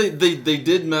 Because they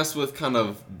did mess with kind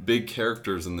of big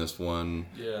characters in this one,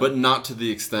 but not to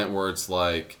the extent where it's,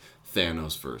 like,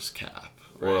 Thanos versus Cap,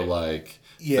 or, like,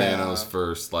 Thanos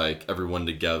versus, like, everyone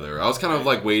together. I was kind of,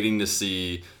 like, waiting to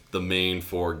see the main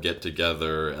 4 get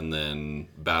together and then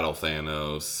battle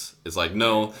Thanos. It's like,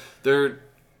 no,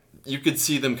 you could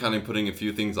see them kind of putting a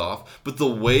few things off, but the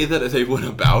way that they went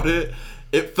about it,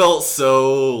 it felt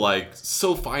so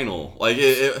final. Like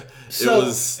it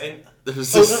was.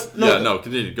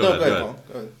 Continue. Go ahead.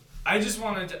 I just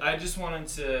wanted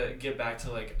to get back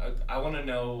to, like, I want to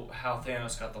know how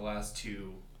Thanos got the last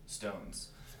 2 stones.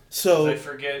 So I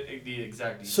forget the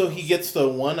exact details. So he gets the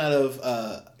one out of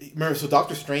remember. So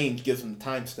Doctor Strange gives him the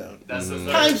Time Stone. That's the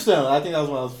Time Stone. I think that was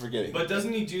what I was forgetting. But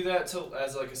doesn't he do that to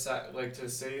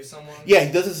save someone? Yeah,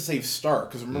 he does it to save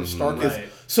Stark, because remember Stark is.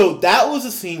 So that was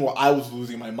a scene where I was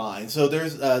losing my mind. So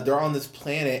there's they're on this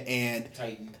planet and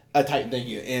Titan. Titan. Thank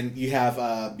you. And you have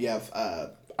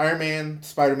Iron Man,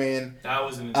 Spider-Man. That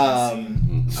was an intense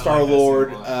scene.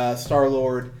 Star-Lord,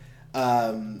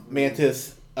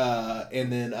 Mantis.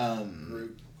 And then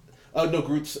Groot. Oh no,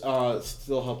 Groot's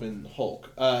still helping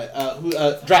Hulk.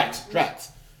 Drax.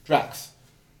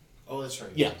 Oh, that's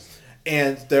right. Yeah,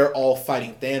 and they're all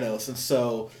fighting Thanos, and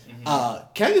so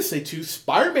can I just say too,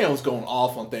 Spider-Man was going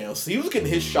off on Thanos. So he was getting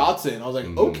his shots in. I was like,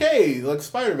 okay, like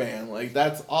Spider-Man, like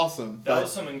that's awesome. That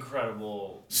was some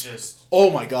incredible, oh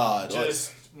my god,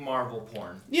 Marvel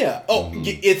porn. Yeah. Oh,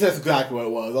 that's exactly what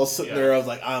it was. I was sitting there. I was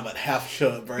like, I'm at half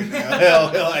shut right now.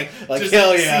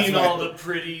 hell yeah! Seeing all the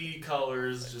pretty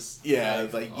colors, it's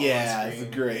like it's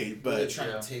great. But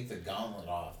trying to take the gauntlet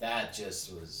off. That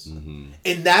just was.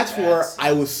 And that's where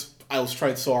I was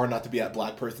trying so hard not to be that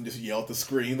black person, just yell at the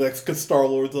screen, like, because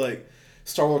Star-Lord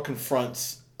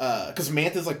confronts because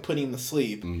Manta's like putting him to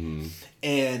sleep,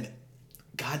 and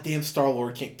goddamn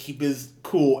Star-Lord can't keep his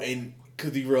cool and.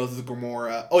 Because he realizes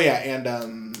Gamora. Oh yeah, and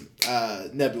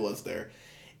Nebula's there,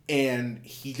 and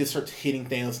he just starts hitting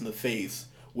Thanos in the face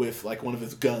with like one of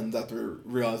his guns after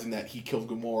realizing that he killed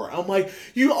Gamora. I'm like,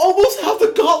 you almost have the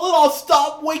gauntlet on,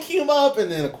 stop waking him up.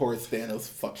 And then of course Thanos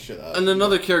fucks shit up. And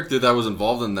another character that was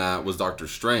involved in that was Doctor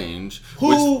Strange,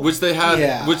 Who, which they had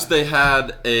yeah. a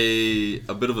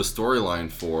bit of a storyline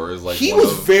for. Is like he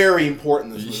was very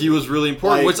important in this movie. He was really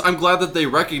important, Like, which I'm glad that they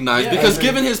recognized because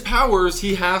given his powers,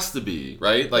 he has to be,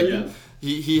 right? Like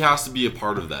he has to be a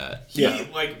part of that.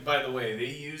 Like, by the way,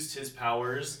 they used his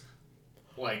powers.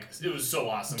 Like, it was so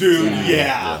awesome. Dude,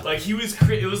 yeah. Like, he was...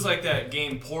 It was like that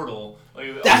game Portal.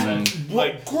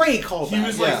 Like, great callback. He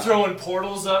was, like, throwing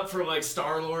portals up for, like,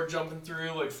 Star-Lord jumping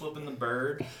through, like, flipping the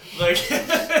bird. Like,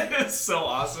 it's so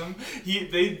awesome.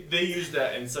 They used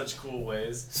that in such cool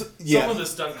ways. Some of the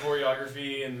stunt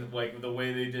choreography and, like, the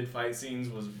way they did fight scenes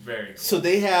was very cool. So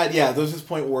they had, there was this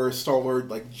point where Star-Lord,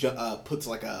 like, puts,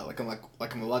 like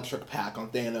an electric pack on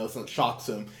Thanos and it shocks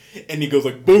him. And he goes,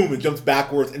 like, boom, and jumps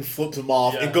backwards and flips him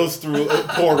off and goes through a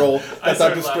portal. That's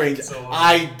Doctor Strange. So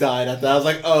I died at that. I was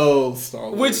like, oh,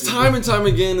 Star-Lord. Which time and time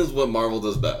again is what Marvel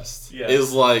does best. Yeah.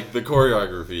 Is like the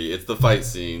choreography, it's the fight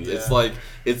scenes, it's like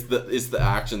it's the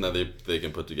action that they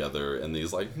can put together in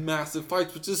these like massive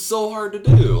fights, which is so hard to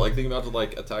do. Like think about the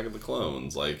like Attack of the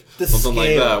Clones, like the something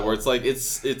scale. like that, where it's like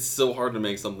it's so hard to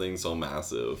make something so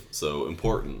massive, so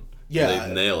important. Yeah,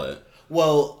 they nail it.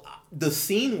 Well, the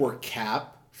scene where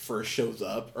Cap first shows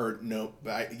up, or no,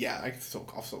 I still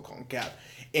call him Cap.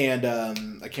 And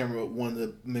I can't remember, one of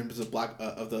the members of Black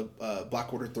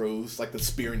Order throws like the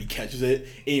spear and he catches it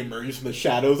and he emerges from the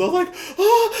shadows. I was like, Chris Evans,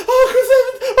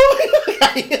 oh my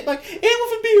god, like and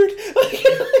with a beard,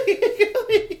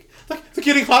 like it's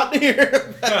getting hot in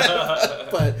here.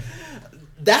 But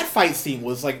that fight scene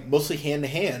was like mostly hand to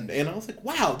hand, and I was like,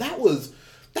 wow, that was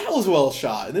well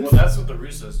shot. And then that's what the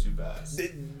Russos do best.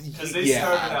 Because they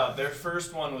started out, their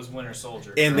first one was Winter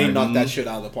Soldier. And they knocked that shit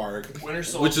out of the park. Winter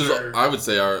Soldier. Which is, I would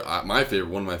say,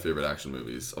 one of my favorite action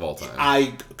movies of all time.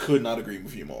 I could not agree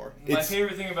with you more. My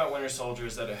favorite thing about Winter Soldier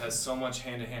is that it has so much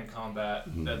hand-to-hand combat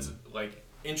that's, like,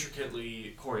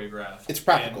 intricately choreographed. It's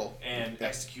practical. And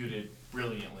executed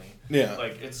brilliantly. Yeah.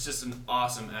 Like, it's just an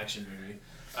awesome action movie.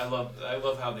 I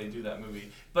love how they do that movie.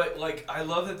 But, like, I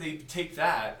love that they take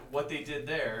what they did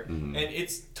there, and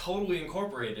it's totally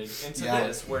incorporated into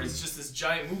this, where it's just this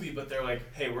giant movie, but they're like,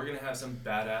 hey, we're going to have some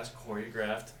badass,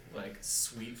 choreographed, like,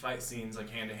 sweet fight scenes, like,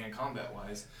 hand-to-hand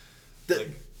combat-wise.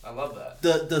 I love that.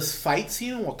 The fight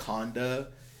scene in Wakanda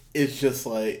is just,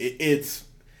 like,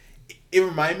 it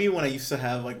reminded me when I used to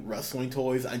have like wrestling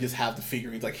toys. I just have the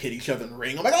figurines like hit each other in the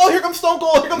ring. I'm like, oh, here comes Stone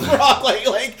Cold, here comes Rock.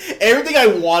 like everything I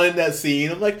wanted in that scene.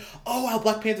 I'm like, oh wow,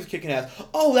 Black Panther's kicking ass.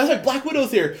 Oh, that's like Black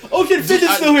Widow's here. Oh shit, Fizz is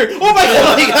still here. Oh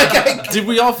my god! Did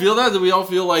we all feel that? Did we all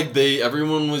feel like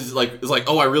everyone was like, it's like,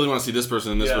 oh, I really want to see this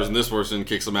person and this person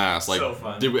kick some ass. Like, so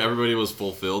fun. Everybody was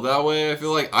fulfilled that way? I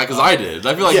feel like because I did.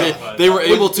 I feel like they were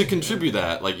able to contribute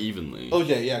that like evenly.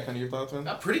 OJ, kind of your thoughts on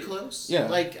that? Pretty close. Yeah.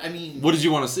 Like, I mean, what did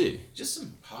you want to see? Just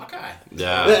some Hawkeye.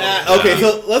 Yeah. Okay,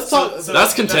 so let's talk. So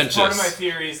that's contentious. Part of my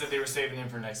theory is that they were saving him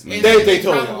for next week. They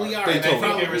totally are. They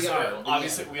totally are.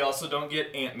 Obviously, we also don't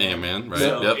get Ant-Man. Ant-Man, right?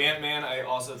 So yep. Ant-Man, I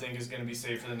also think is going to be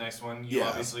saved for the next one. You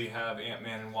obviously have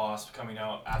Ant-Man and Wasp coming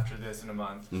out after this in a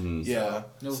month. Mm-hmm. Yeah.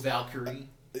 No Valkyrie.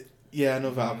 Yeah, no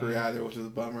Valkyrie either, which is a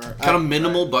bummer. Kind of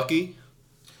minimal Bucky.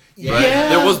 Yeah. Right?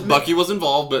 There was Bucky was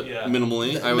involved, but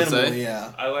minimally, I would say.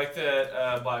 Yeah. I like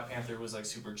that Black Panther was like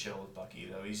super chill with Bucky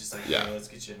though. He's just like, hey, let's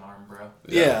get you an arm, bro.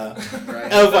 Yeah.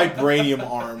 Right. A vibrarium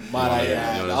arm, might I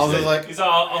add. I was just like, he's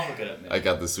all, I'll hook it up, man. I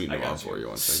got the sweet arm for you.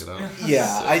 Want to check it out?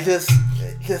 Yeah, I just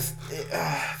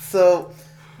so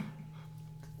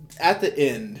at the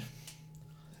end,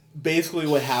 basically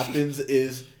what happens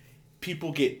is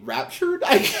people get raptured,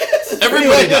 I guess.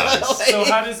 Everybody does. So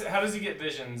how does he get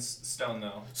Vision's stone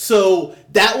though? So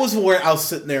that was where I was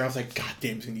sitting there. I was like, God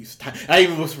damn, he's gonna use time. I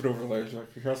even whispered over there,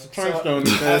 like, here's the time stone.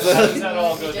 How does that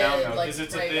all go down though? Like,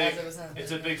 Because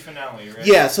it's a big finale, right?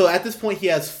 Yeah. So at this point, he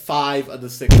has 5 of the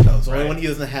 6 stones. The only one he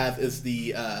doesn't have is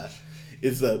the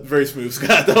very smooth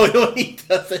Scott. The only one he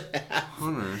doesn't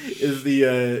have is the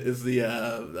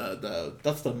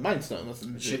that's the Mind Stone. That's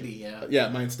the Should be, yeah,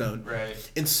 Mind Stone.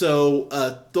 Right. And so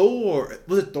Thor,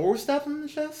 was it Thor stabbed him in the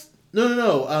chest?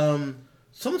 No.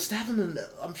 Someone stabbed him in.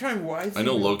 I'm trying. Why? I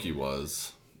know Loki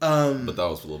was. But that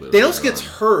was a little bit. Thanos gets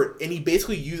hurt, and he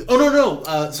basically uses. Oh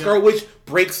no! Scarlet Witch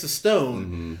breaks the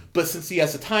stone, but since he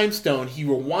has a time stone, he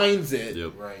rewinds it,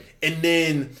 Right. and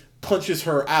then punches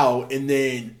her out, and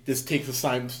then just takes the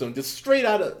time stone just straight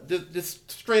out of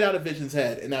Vision's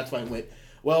head, and that's why I went,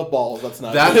 Well, balls. That's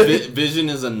not That good. Vision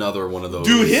is another one of those.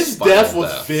 Dude, his final death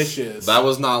was deaths. vicious. That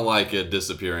was not like a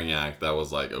disappearing act. That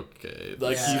was like, okay.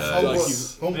 Like, this he's- guy- like,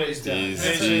 Homeboy's done. he's-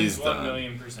 Vision's done.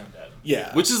 1,000,000% dead.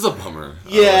 Yeah. Which is a bummer.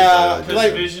 Yeah, Because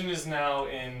like- Vision is now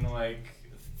in like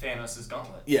Thanos'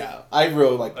 gauntlet. Yeah, I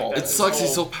really like Paul. Like It that- sucks. He's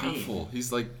so whole powerful.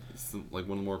 He's like one of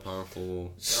the more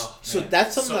powerful. Oh, So man,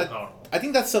 that's something so that powerful. I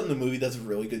think that's something the movie does a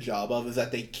really good job of, is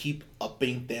that they keep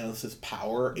upping Thanos'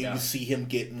 power, and Yeah. you see him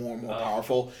get more and more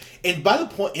powerful. And by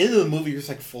the end of the movie, you're just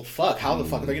like, "Well, fuck! How the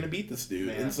fuck are they gonna beat this dude?"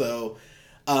 Man. And so,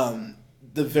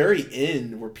 the very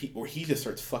end where he just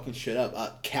starts fucking shit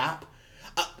up. Cap.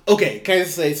 Okay, can I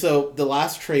just say, so the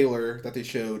last trailer that they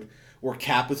showed, where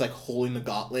Cap was like holding the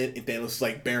gauntlet and Thanos was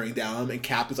like bearing down him, and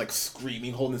Cap is like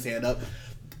screaming, holding his hand up.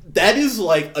 That is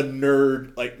like a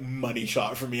nerd like money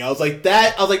shot for me. I was like,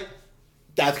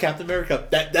 that's Captain America.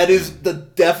 That is the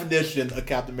definition of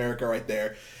Captain America right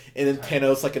there. And then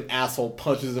Thanos, like an asshole,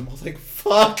 punches him. I was like,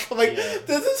 fuck. I'm like,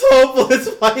 this is hopeless.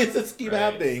 Why does this keep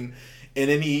happening? And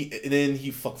then he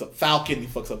fucks up Falcon. He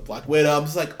fucks up Black Widow. I'm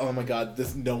just like, oh my god,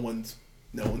 no one's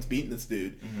beating this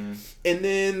dude. Mm-hmm. And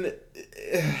then,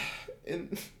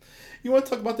 and you want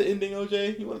to talk about the ending,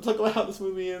 OJ? You want to talk about how this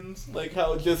movie ends? Like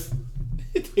how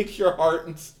it takes your heart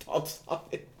and stomps on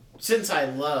it. Since I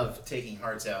love taking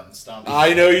hearts out and stomping,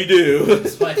 I know you do.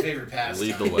 it's my favorite pastime.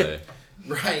 Lead the way.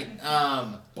 Right.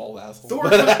 Bald asshole.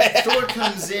 Thor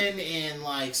comes in and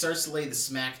like starts to lay the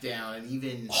smack down, and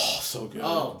even So good.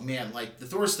 oh man, like the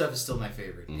Thor stuff is still my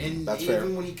favorite. And That's even fair.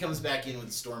 when he comes back in with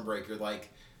Stormbreaker, like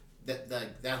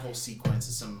that whole sequence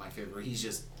is some of my favorite. Where he's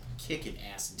just kicking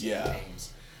ass and taking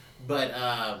names.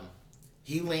 But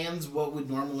he lands what would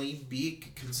normally be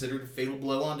considered a fatal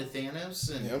blow onto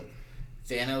Thanos, and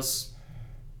Thanos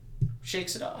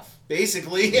shakes it off,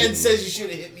 basically, and says, "You should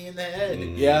have hit me in the head."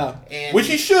 Yeah. And Which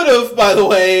he should have, by the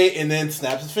way, and then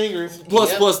snaps his fingers.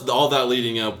 Plus, all that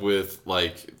leading up with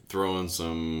like throwing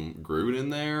some Groot in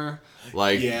there,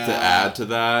 like to add to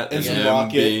that, And some him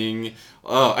Rocket. being.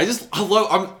 I just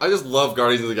love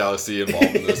Guardians of the Galaxy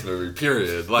involved in this movie.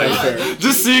 Period. Like Fair.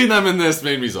 just seeing them in this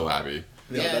made me so happy.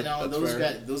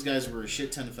 those guys were a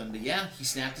shit ton of fun. But yeah, he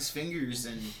snapped his fingers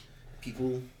and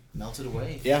people melted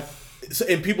away. Yeah. So,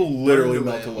 and people literally Burned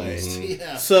melt away. almost.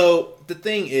 Yeah. So the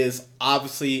thing is,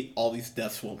 obviously, all these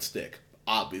deaths won't stick.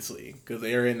 Obviously, because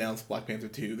they already announced Black Panther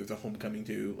 2. There's a Homecoming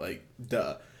 2. Like,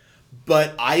 duh.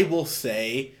 But I will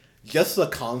say, just the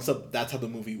concept that's how the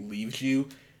movie leaves you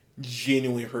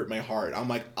genuinely hurt my heart. I'm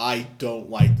like, I don't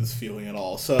like this feeling at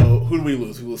all. So who do we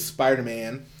lose? We lose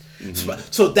Spider-Man.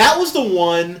 So that was the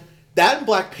one. That and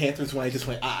Black Panther's when I just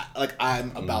went,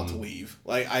 I'm about to leave.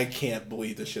 Like, I can't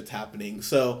believe this shit's happening.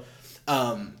 So,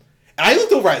 and I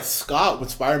looked over at Scott when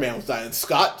Spider-Man was dying. And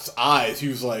Scott's eyes, he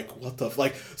was like, what the...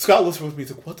 Like, Scott whispered with me,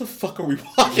 he's like, what the fuck are we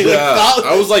watching? Yeah, Like, Scott,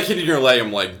 I was like hitting your leg.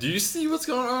 I'm like, do you see what's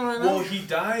going on right now? Well, he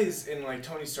dies in like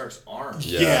Tony Stark's arms.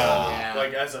 Yeah.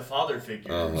 Like as a father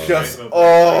figure. Just- Type of-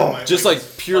 oh. Just like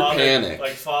pure father, panic.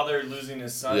 Like father losing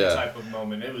his son Yeah. type of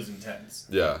moment. It was intense.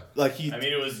 Yeah. like he... I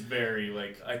mean, it was very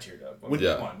like I teared up when When- he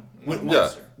Yeah. won. When,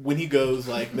 Monster. when he goes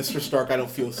like, Mr. Stark, I don't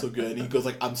feel so good. And he goes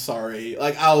like, I'm sorry.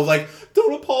 Like, I was like,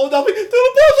 don't apologize.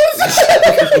 Don't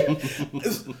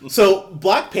apologize. So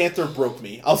Black Panther broke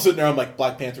me. I was sitting there. I'm like,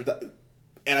 Black Panther,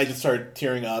 and I just started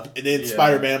tearing up. And then Yeah.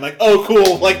 Spider-Man. I'm like, oh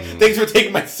cool. Like, thanks for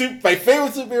taking my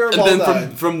favorite superhero of And all then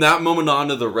time. from that moment on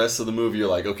to the rest of the movie, you're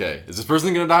like, okay, is this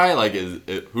person gonna die? Like,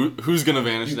 who's gonna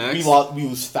vanish next? We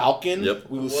lose Falcon. Yep.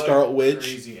 We lose What Scarlet a Witch.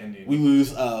 Crazy ending. We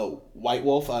lose White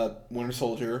Wolf, Winter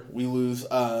Soldier. We lose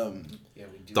Yeah,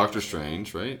 we do. Doctor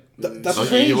Strange, right? Doctor Oh,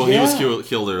 Strange. he was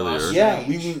killed earlier. Lost. Yeah,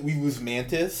 Strange. we lose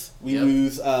Mantis. We Yep.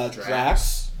 lose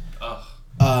Drax.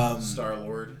 Ugh. Star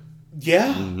Lord.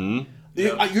 Yeah. Mm-hmm.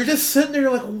 You're just sitting there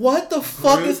like, what the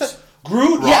fuck Groot. is that?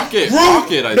 Groot. Rocket. Groot.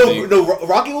 Rocket, I think. No,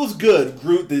 Rocket was good.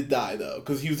 Groot did die though,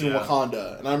 because he was in Yeah.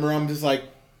 Wakanda, and I remember I'm just like,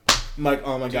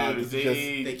 oh my god, Dude, this they, is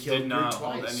just they killed did not Groot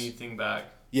hold twice. anything back.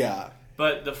 yeah,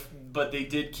 But they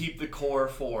did keep the core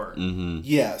four. Mm-hmm.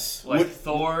 yes. Like What-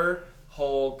 Thor,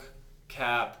 Hulk,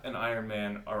 Cap, and Iron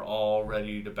Man are all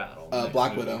ready to battle. next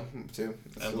Black movie. Widow too.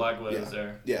 And Black Widow's yeah.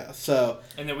 there. Yeah. So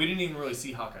And then we didn't even really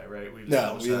see Hawkeye, right? We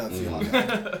no, we established didn't see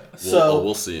that. Hawkeye. So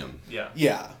we'll see him. Yeah.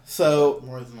 yeah. So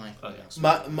More than likely.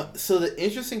 my so the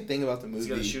interesting thing about the He's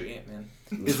got to movie shoot Ant-Man.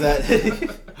 is that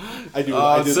I do. Oh,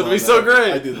 I do it's gonna love be so that.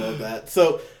 great. I do love that.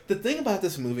 So the thing about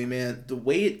this movie, man, the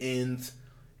way it ends,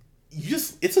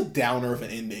 it's a downer of an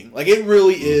ending. Like it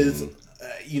really is.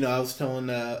 I was telling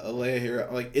Alea here,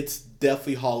 like it's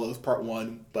Deathly Hallows Part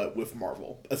 1, but with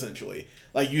Marvel, essentially.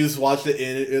 Like you just watch the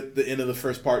end of the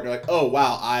first part, and you're like, oh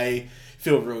wow, I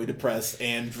feel really depressed,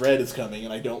 and Dread is coming,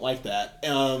 and I don't like that.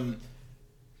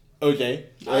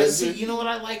 OJ. See, you know what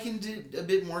I likened it a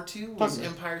bit more to was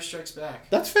Empire Strikes Back.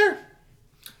 That's fair.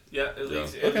 Yeah, at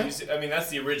least. Okay. I mean, that's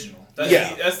the original. That's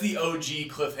that's the OG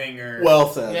cliffhanger. Well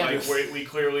said. Yeah. Like, we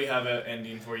clearly have an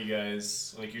ending for you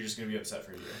guys. Like, you're just going to be upset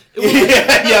for a year.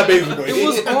 Yeah, basically. It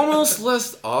was almost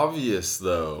less obvious,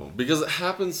 though, because it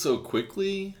happened so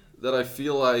quickly that I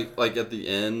feel like at the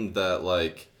end that,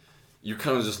 like, you're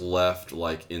kind of just left,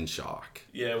 like, in shock.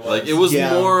 Yeah, it was. Like, it was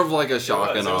more of, like, a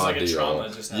shock and awe like deal. a trauma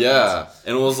just happened. Yeah,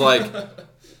 and it was like,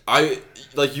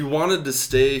 you wanted to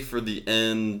stay for the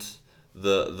end,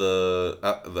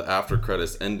 the after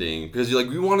credits ending, because you're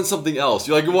like, we wanted something else.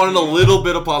 You wanted a little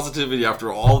bit of positivity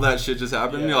after all that shit just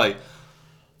happened. Yeah. You're like,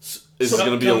 this is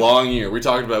going to be a long year. We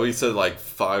said like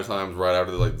 5 times right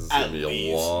after, like, this is going to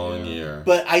be a long year.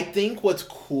 But I think what's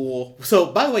cool... So,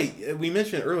 by the way, we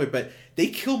mentioned it earlier, but they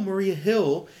killed Maria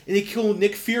Hill and they killed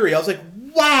Nick Fury. I was like,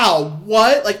 wow,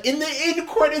 what? Like, in the end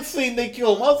credits scene, they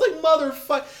kill him. I was like,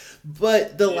 motherfucker.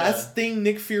 But the last thing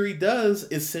Nick Fury does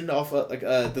is send off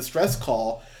a distress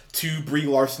call to Brie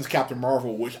Larson's Captain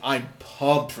Marvel, which I'm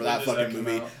pumped for that fucking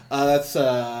movie. That's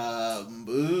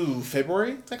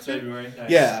February next week? February. Nice.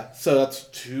 Yeah, so that's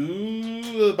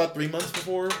about 3 months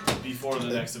before the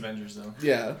next Avengers, though.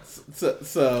 Yeah, so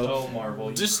oh,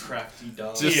 Marvel, you just crafty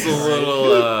dog. Just a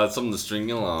little something to string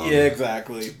you along. Yeah,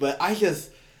 exactly. But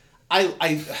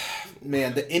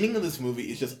man, the ending of this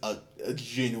movie is just a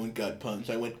genuine gut punch.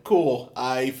 I went, cool.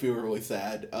 I feel really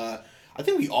sad. I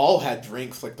think we all had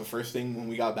drinks like the first thing when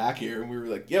we got back here, and we were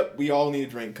like, yep, we all need a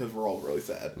drink because we're all really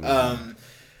sad. Mm-hmm.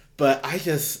 But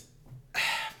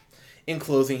in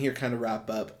closing here, kind of wrap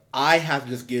up, I have to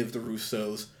just give the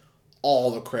Russos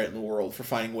all the credit in the world for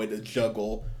finding a way to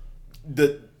juggle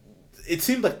it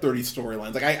seemed like 30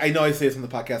 storylines. Like, I know I say this on the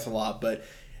podcast a lot, but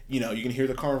you know, you can hear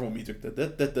the carnival music,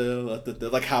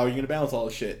 like, how are you going to balance all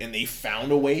this shit? And they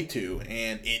found a way to,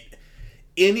 and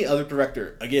any other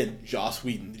director, again, Joss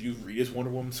Whedon, did you read his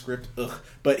Wonder Woman script? Ugh.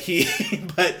 But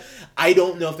I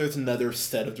don't know if there's another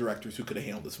set of directors who could have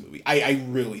handled this movie. I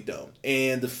really don't.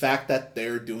 And the fact that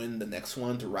they're doing the next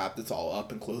one to wrap this all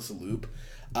up and close the loop,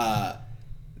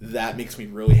 that makes me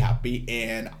really happy.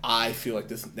 And I feel like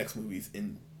this next movie's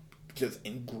in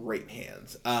great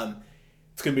hands.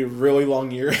 It's going to be a really long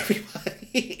year,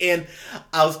 everybody. And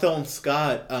I was telling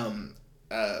Scott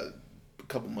a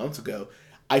couple months ago,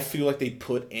 I feel like they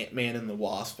put Ant-Man and the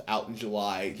Wasp out in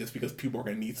July just because people are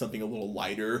going to need something a little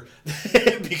lighter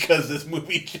because this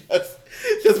movie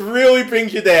just really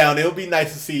brings you down. It'll be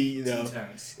nice to see, you know.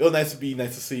 It'll nice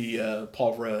to see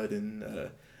Paul Rudd and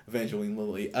Evangeline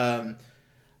Lilly. I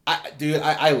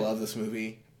love this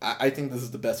movie. I think this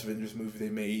is the best Avengers movie they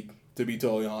made, to be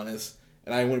totally honest.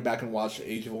 And I went back and watched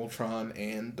Age of Ultron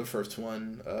and the first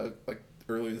one like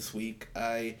earlier this week.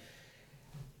 I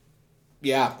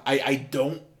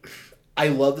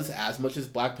love this as much as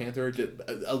Black Panther, just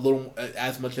a little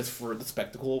as much as for the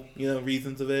spectacle, you know,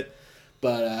 reasons of it.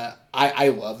 But I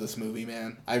love this movie,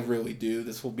 man. I really do.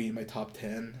 This will be in my top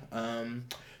 10.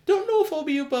 Don't know if I'll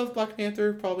be above Black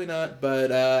Panther, probably not.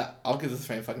 But I'll give this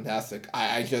fantastic.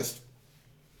 I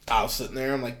was sitting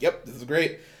there. I'm like, yep, this is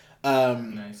great.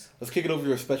 Nice. Let's kick it over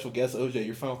to our special guest, OJ.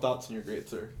 Your final thoughts on your grade,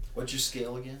 sir. What's your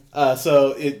scale again?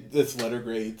 So it's letter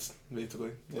grades,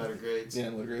 basically. Yeah. Letter grades. Yeah,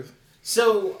 letter grades.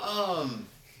 So,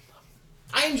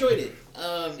 I enjoyed it.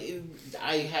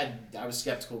 I was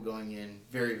skeptical going in,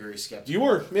 very, very skeptical. You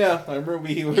were, yeah. I remember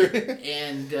we were.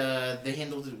 And they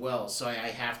handled it well, so I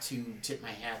have to tip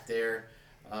my hat there.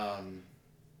 In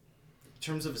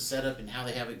terms of a setup and how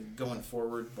they have it going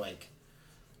forward, like,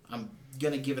 I'm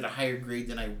gonna give it a higher grade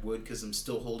than I would because I'm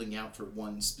still holding out for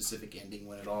one specific ending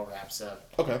when it all wraps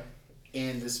up. Okay.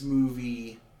 And this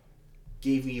movie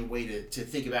gave me a way to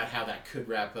think about how that could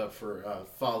wrap up for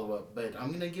follow up. But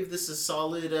I'm gonna give this a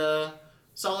solid A.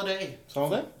 Solid A?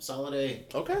 Solid A.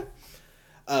 Okay.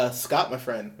 Scott, my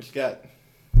friend, what you got?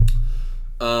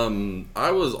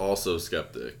 I was also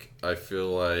skeptic. I feel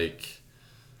like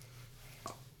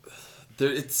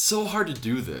it's so hard to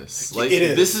do this. Like, it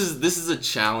is. This is a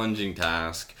challenging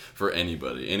task for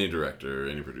anybody, any director,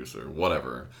 any producer,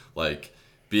 whatever. Like,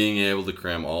 being able to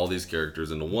cram all these characters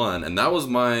into one. And that was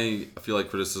I feel like,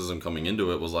 criticism coming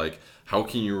into it was like, how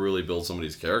can you really build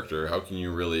somebody's character? How can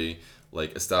you really,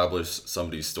 like, establish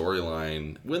somebody's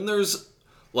storyline when there's,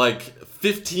 like,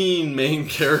 15 main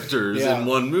characters in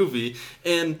one movie?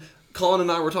 And Colin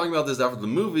and I were talking about this after the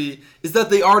movie, is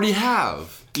that they already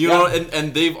have. You know,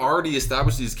 and they've already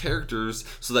established these characters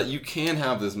so that you can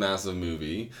have this massive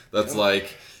movie that's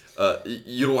like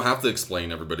You don't have to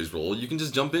explain everybody's role. You can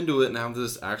just jump into it and have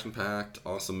this action-packed,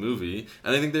 awesome movie.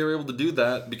 And I think they were able to do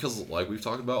that because, like we've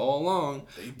talked about all along,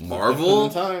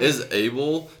 Marvel is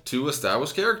able to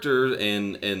establish characters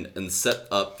and set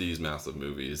up these massive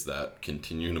movies that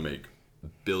continue to make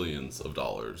billions of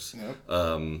dollars.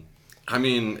 Yep. I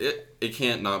mean, it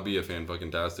can't not be a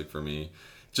fan-fucking-tastic for me.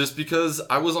 Just because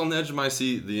I was on the edge of my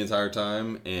seat the entire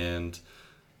time, and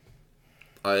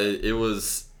it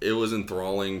was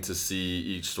enthralling to see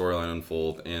each storyline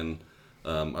unfold, and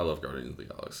I love Guardians of the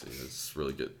Galaxy. It's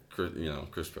really good.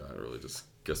 Chris Pratt really just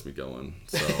gets me going.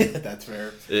 So that's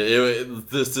fair.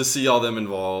 Just to see all them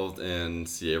involved and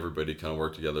see everybody kind of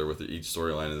work together with each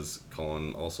storyline, as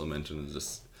Colin also mentioned, is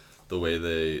just the way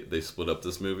they split up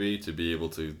this movie to be able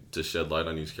to shed light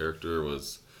on each character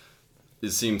it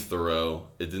seemed thorough.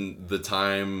 It didn't. The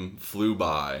time flew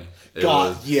by.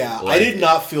 I did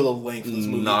not feel the length of this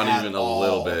movie. Not even a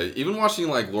little bit. Even watching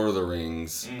like Lord of the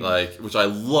Rings, which I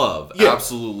love,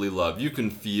 absolutely love. You can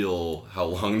feel how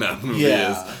long that movie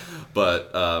is.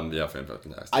 But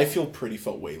fantastic. I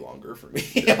felt way longer for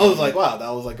me. I was like, wow, that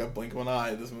was like a blink of an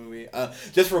eye. This movie.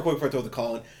 Just real quick before I throw the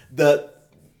call in,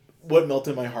 what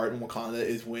melted my heart in Wakanda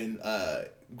is when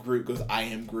Groot goes, "I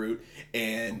am Groot,"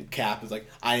 and Cap is like,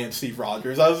 "I am Steve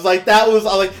Rogers." I was like, that was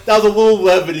a little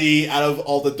levity out of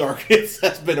all the darkness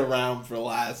that's been around for the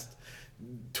last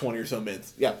 20 or so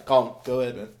minutes. Yeah, Colin, go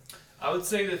ahead, man. I would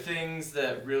say the things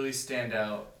that really stand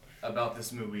out about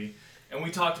this movie, and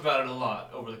we talked about it a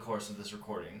lot over the course of this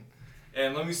recording,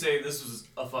 and let me say this was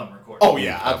a fun recording. Oh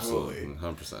yeah, absolutely.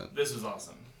 100%. This was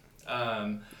awesome.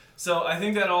 So I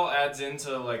think that all adds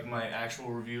into like my actual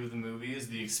review of the movie is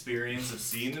the experience of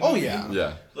seeing the movie. Oh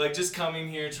yeah. Like just coming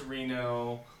here to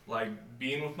Reno, like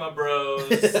being with my bros,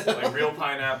 like Real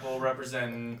Pineapple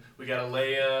representing. We got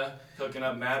Alea cooking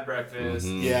up mad breakfast.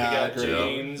 Mm-hmm. Yeah, we got great.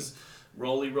 James,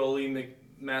 Roly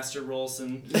McMaster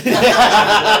Rolson.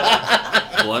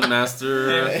 Blunt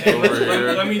Master and over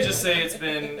here. let me just say it's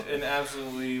been an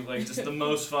absolutely like just the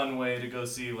most fun way to go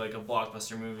see like a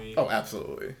blockbuster movie. Oh,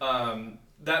 absolutely.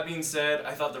 That being said,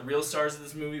 I thought the real stars of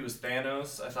this movie was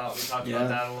Thanos. I thought we talked about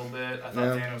that a little bit. I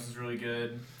thought Thanos was really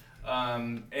good.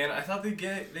 And I thought they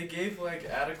gave like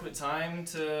adequate time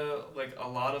to like a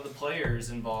lot of the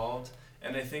players involved.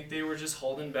 And I think they were just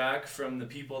holding back from the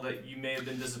people that you may have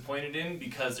been disappointed in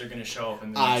because they're going to show up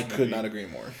in the next movie. I could not agree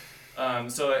more.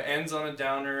 So it ends on a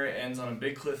downer, ends on a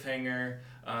big cliffhanger.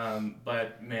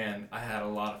 But man, I had a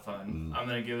lot of fun. I'm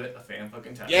going to give it a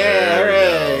fan-fucking-tastic. Yeah,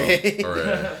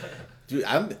 hooray. Dude,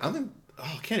 I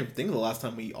can't even think of the last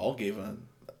time we all gave a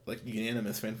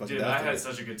unanimous fan-fucking-tastic. Dude, I had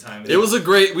such a good time. It was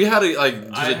we had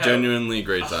a genuinely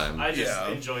great time. I just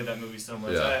enjoyed that movie so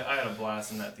much. Yeah. I had a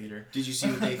blast in that theater. Did you see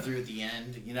what they threw at the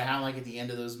end? You know how like at the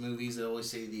end of those movies they always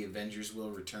say the Avengers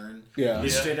will return? Yeah. They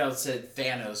straight out said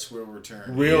Thanos will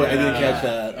return. Really? I didn't Yeah. catch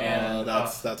that. Man,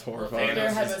 That's horrifying. Thanos Your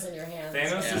head was in your hands.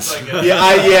 Thanos yeah. is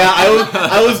like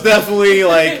I was definitely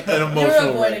like an You were emotional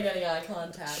avoiding any eye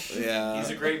contact. Yeah. he's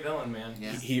a great villain, man.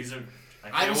 Yeah.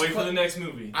 I can't wait for the next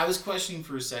movie. I was questioning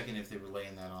for a second if they were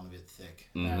laying that on a bit thick.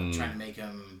 Trying to make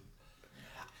him...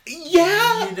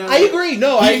 Yeah, You know, I agree.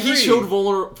 No, I agree. He showed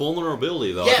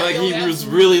vulnerability though. Yeah, I feel like no, he was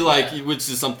absolutely, really yeah. which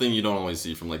is something you don't always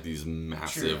see from like these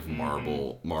massive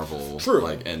Marvel True.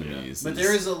 like enemies. But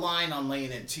there is a line on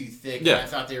laying it too thick. Yeah. And I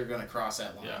thought they were going to cross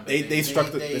that line. Yeah. But They struck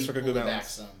a pulled good it back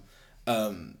balance.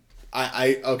 some.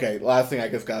 Okay. Last thing I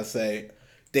just gotta say,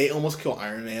 they almost kill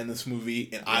Iron Man in this movie,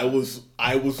 and I was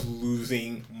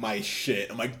losing my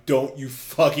shit. I'm like, don't you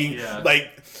fucking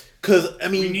because I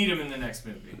mean, we need him in the next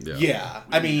movie. Yeah,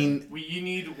 You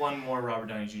need one more Robert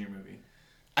Downey Jr. movie.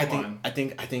 I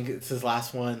think it's his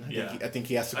last one. I think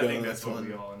he has to go I to think the that's next what one.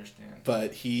 we all understand.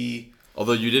 But he,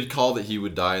 although you did call that he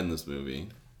would die in this movie,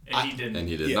 And he didn't. and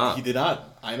he did yeah, not. he did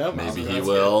not. I know. Maybe That's he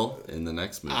will in the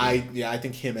next movie. I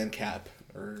think him and Cap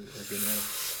are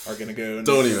gonna go.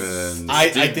 Don't even. I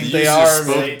think they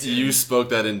are. You spoke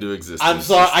that into existence. I'm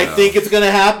sorry. I think it's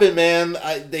gonna happen, man.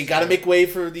 They got to make way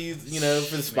for these,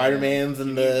 for the Spider-Mans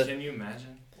and the. Can you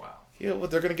imagine? Wow. Yeah, well,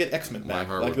 they're gonna get X-Men My back.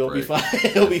 heart Like would it'll be break.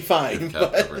 fine. It'll be fine. If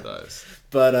Cap ever dies.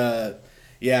 But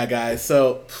yeah, guys.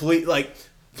 So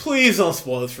please don't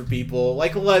spoil this for people.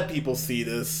 Like, let people see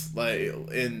this,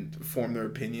 and form their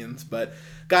opinions. But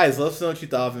guys, let us know what you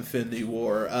thought of Infinity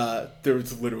War. There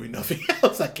was literally nothing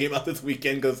else that came out this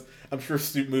weekend because I'm sure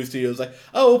Movie Studio was like,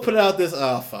 oh, we'll put it out this.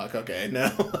 Oh, fuck. Okay,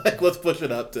 no. Let's push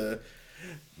it up to,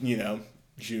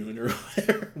 June or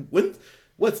whatever.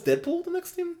 What's Deadpool the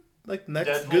next thing? like next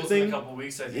Deadpool's good in thing. a couple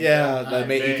weeks, I think. Yeah, that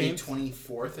May May 18th.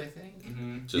 24th, I think.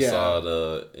 Mm-hmm. Just Yeah. saw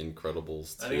the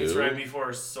Incredibles 2. I think it's right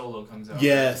before Solo comes out.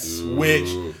 Yes, Ooh. which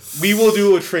we will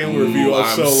do a trailer review of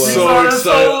I'm Solo. so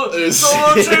excited.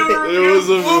 Solo trailer It review was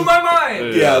a- blew my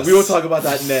mind. Yeah, Yes. we will talk about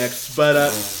that next.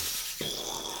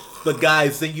 But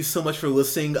guys, thank you so much for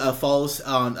listening. Follow us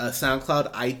on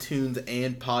SoundCloud, iTunes,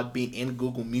 and Podbean, and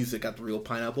Google Music at The Real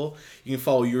Pineapple. You can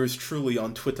follow yours truly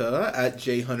on Twitter at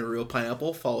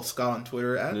JHunterRealPineapple. Follow Scott on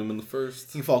Twitter at. Newman the First.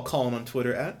 You can follow Colin on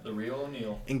Twitter at. The Real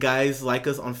O'Neal. And guys, like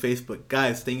us on Facebook.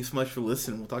 Guys, thank you so much for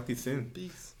listening. We'll talk to you soon.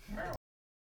 Peace.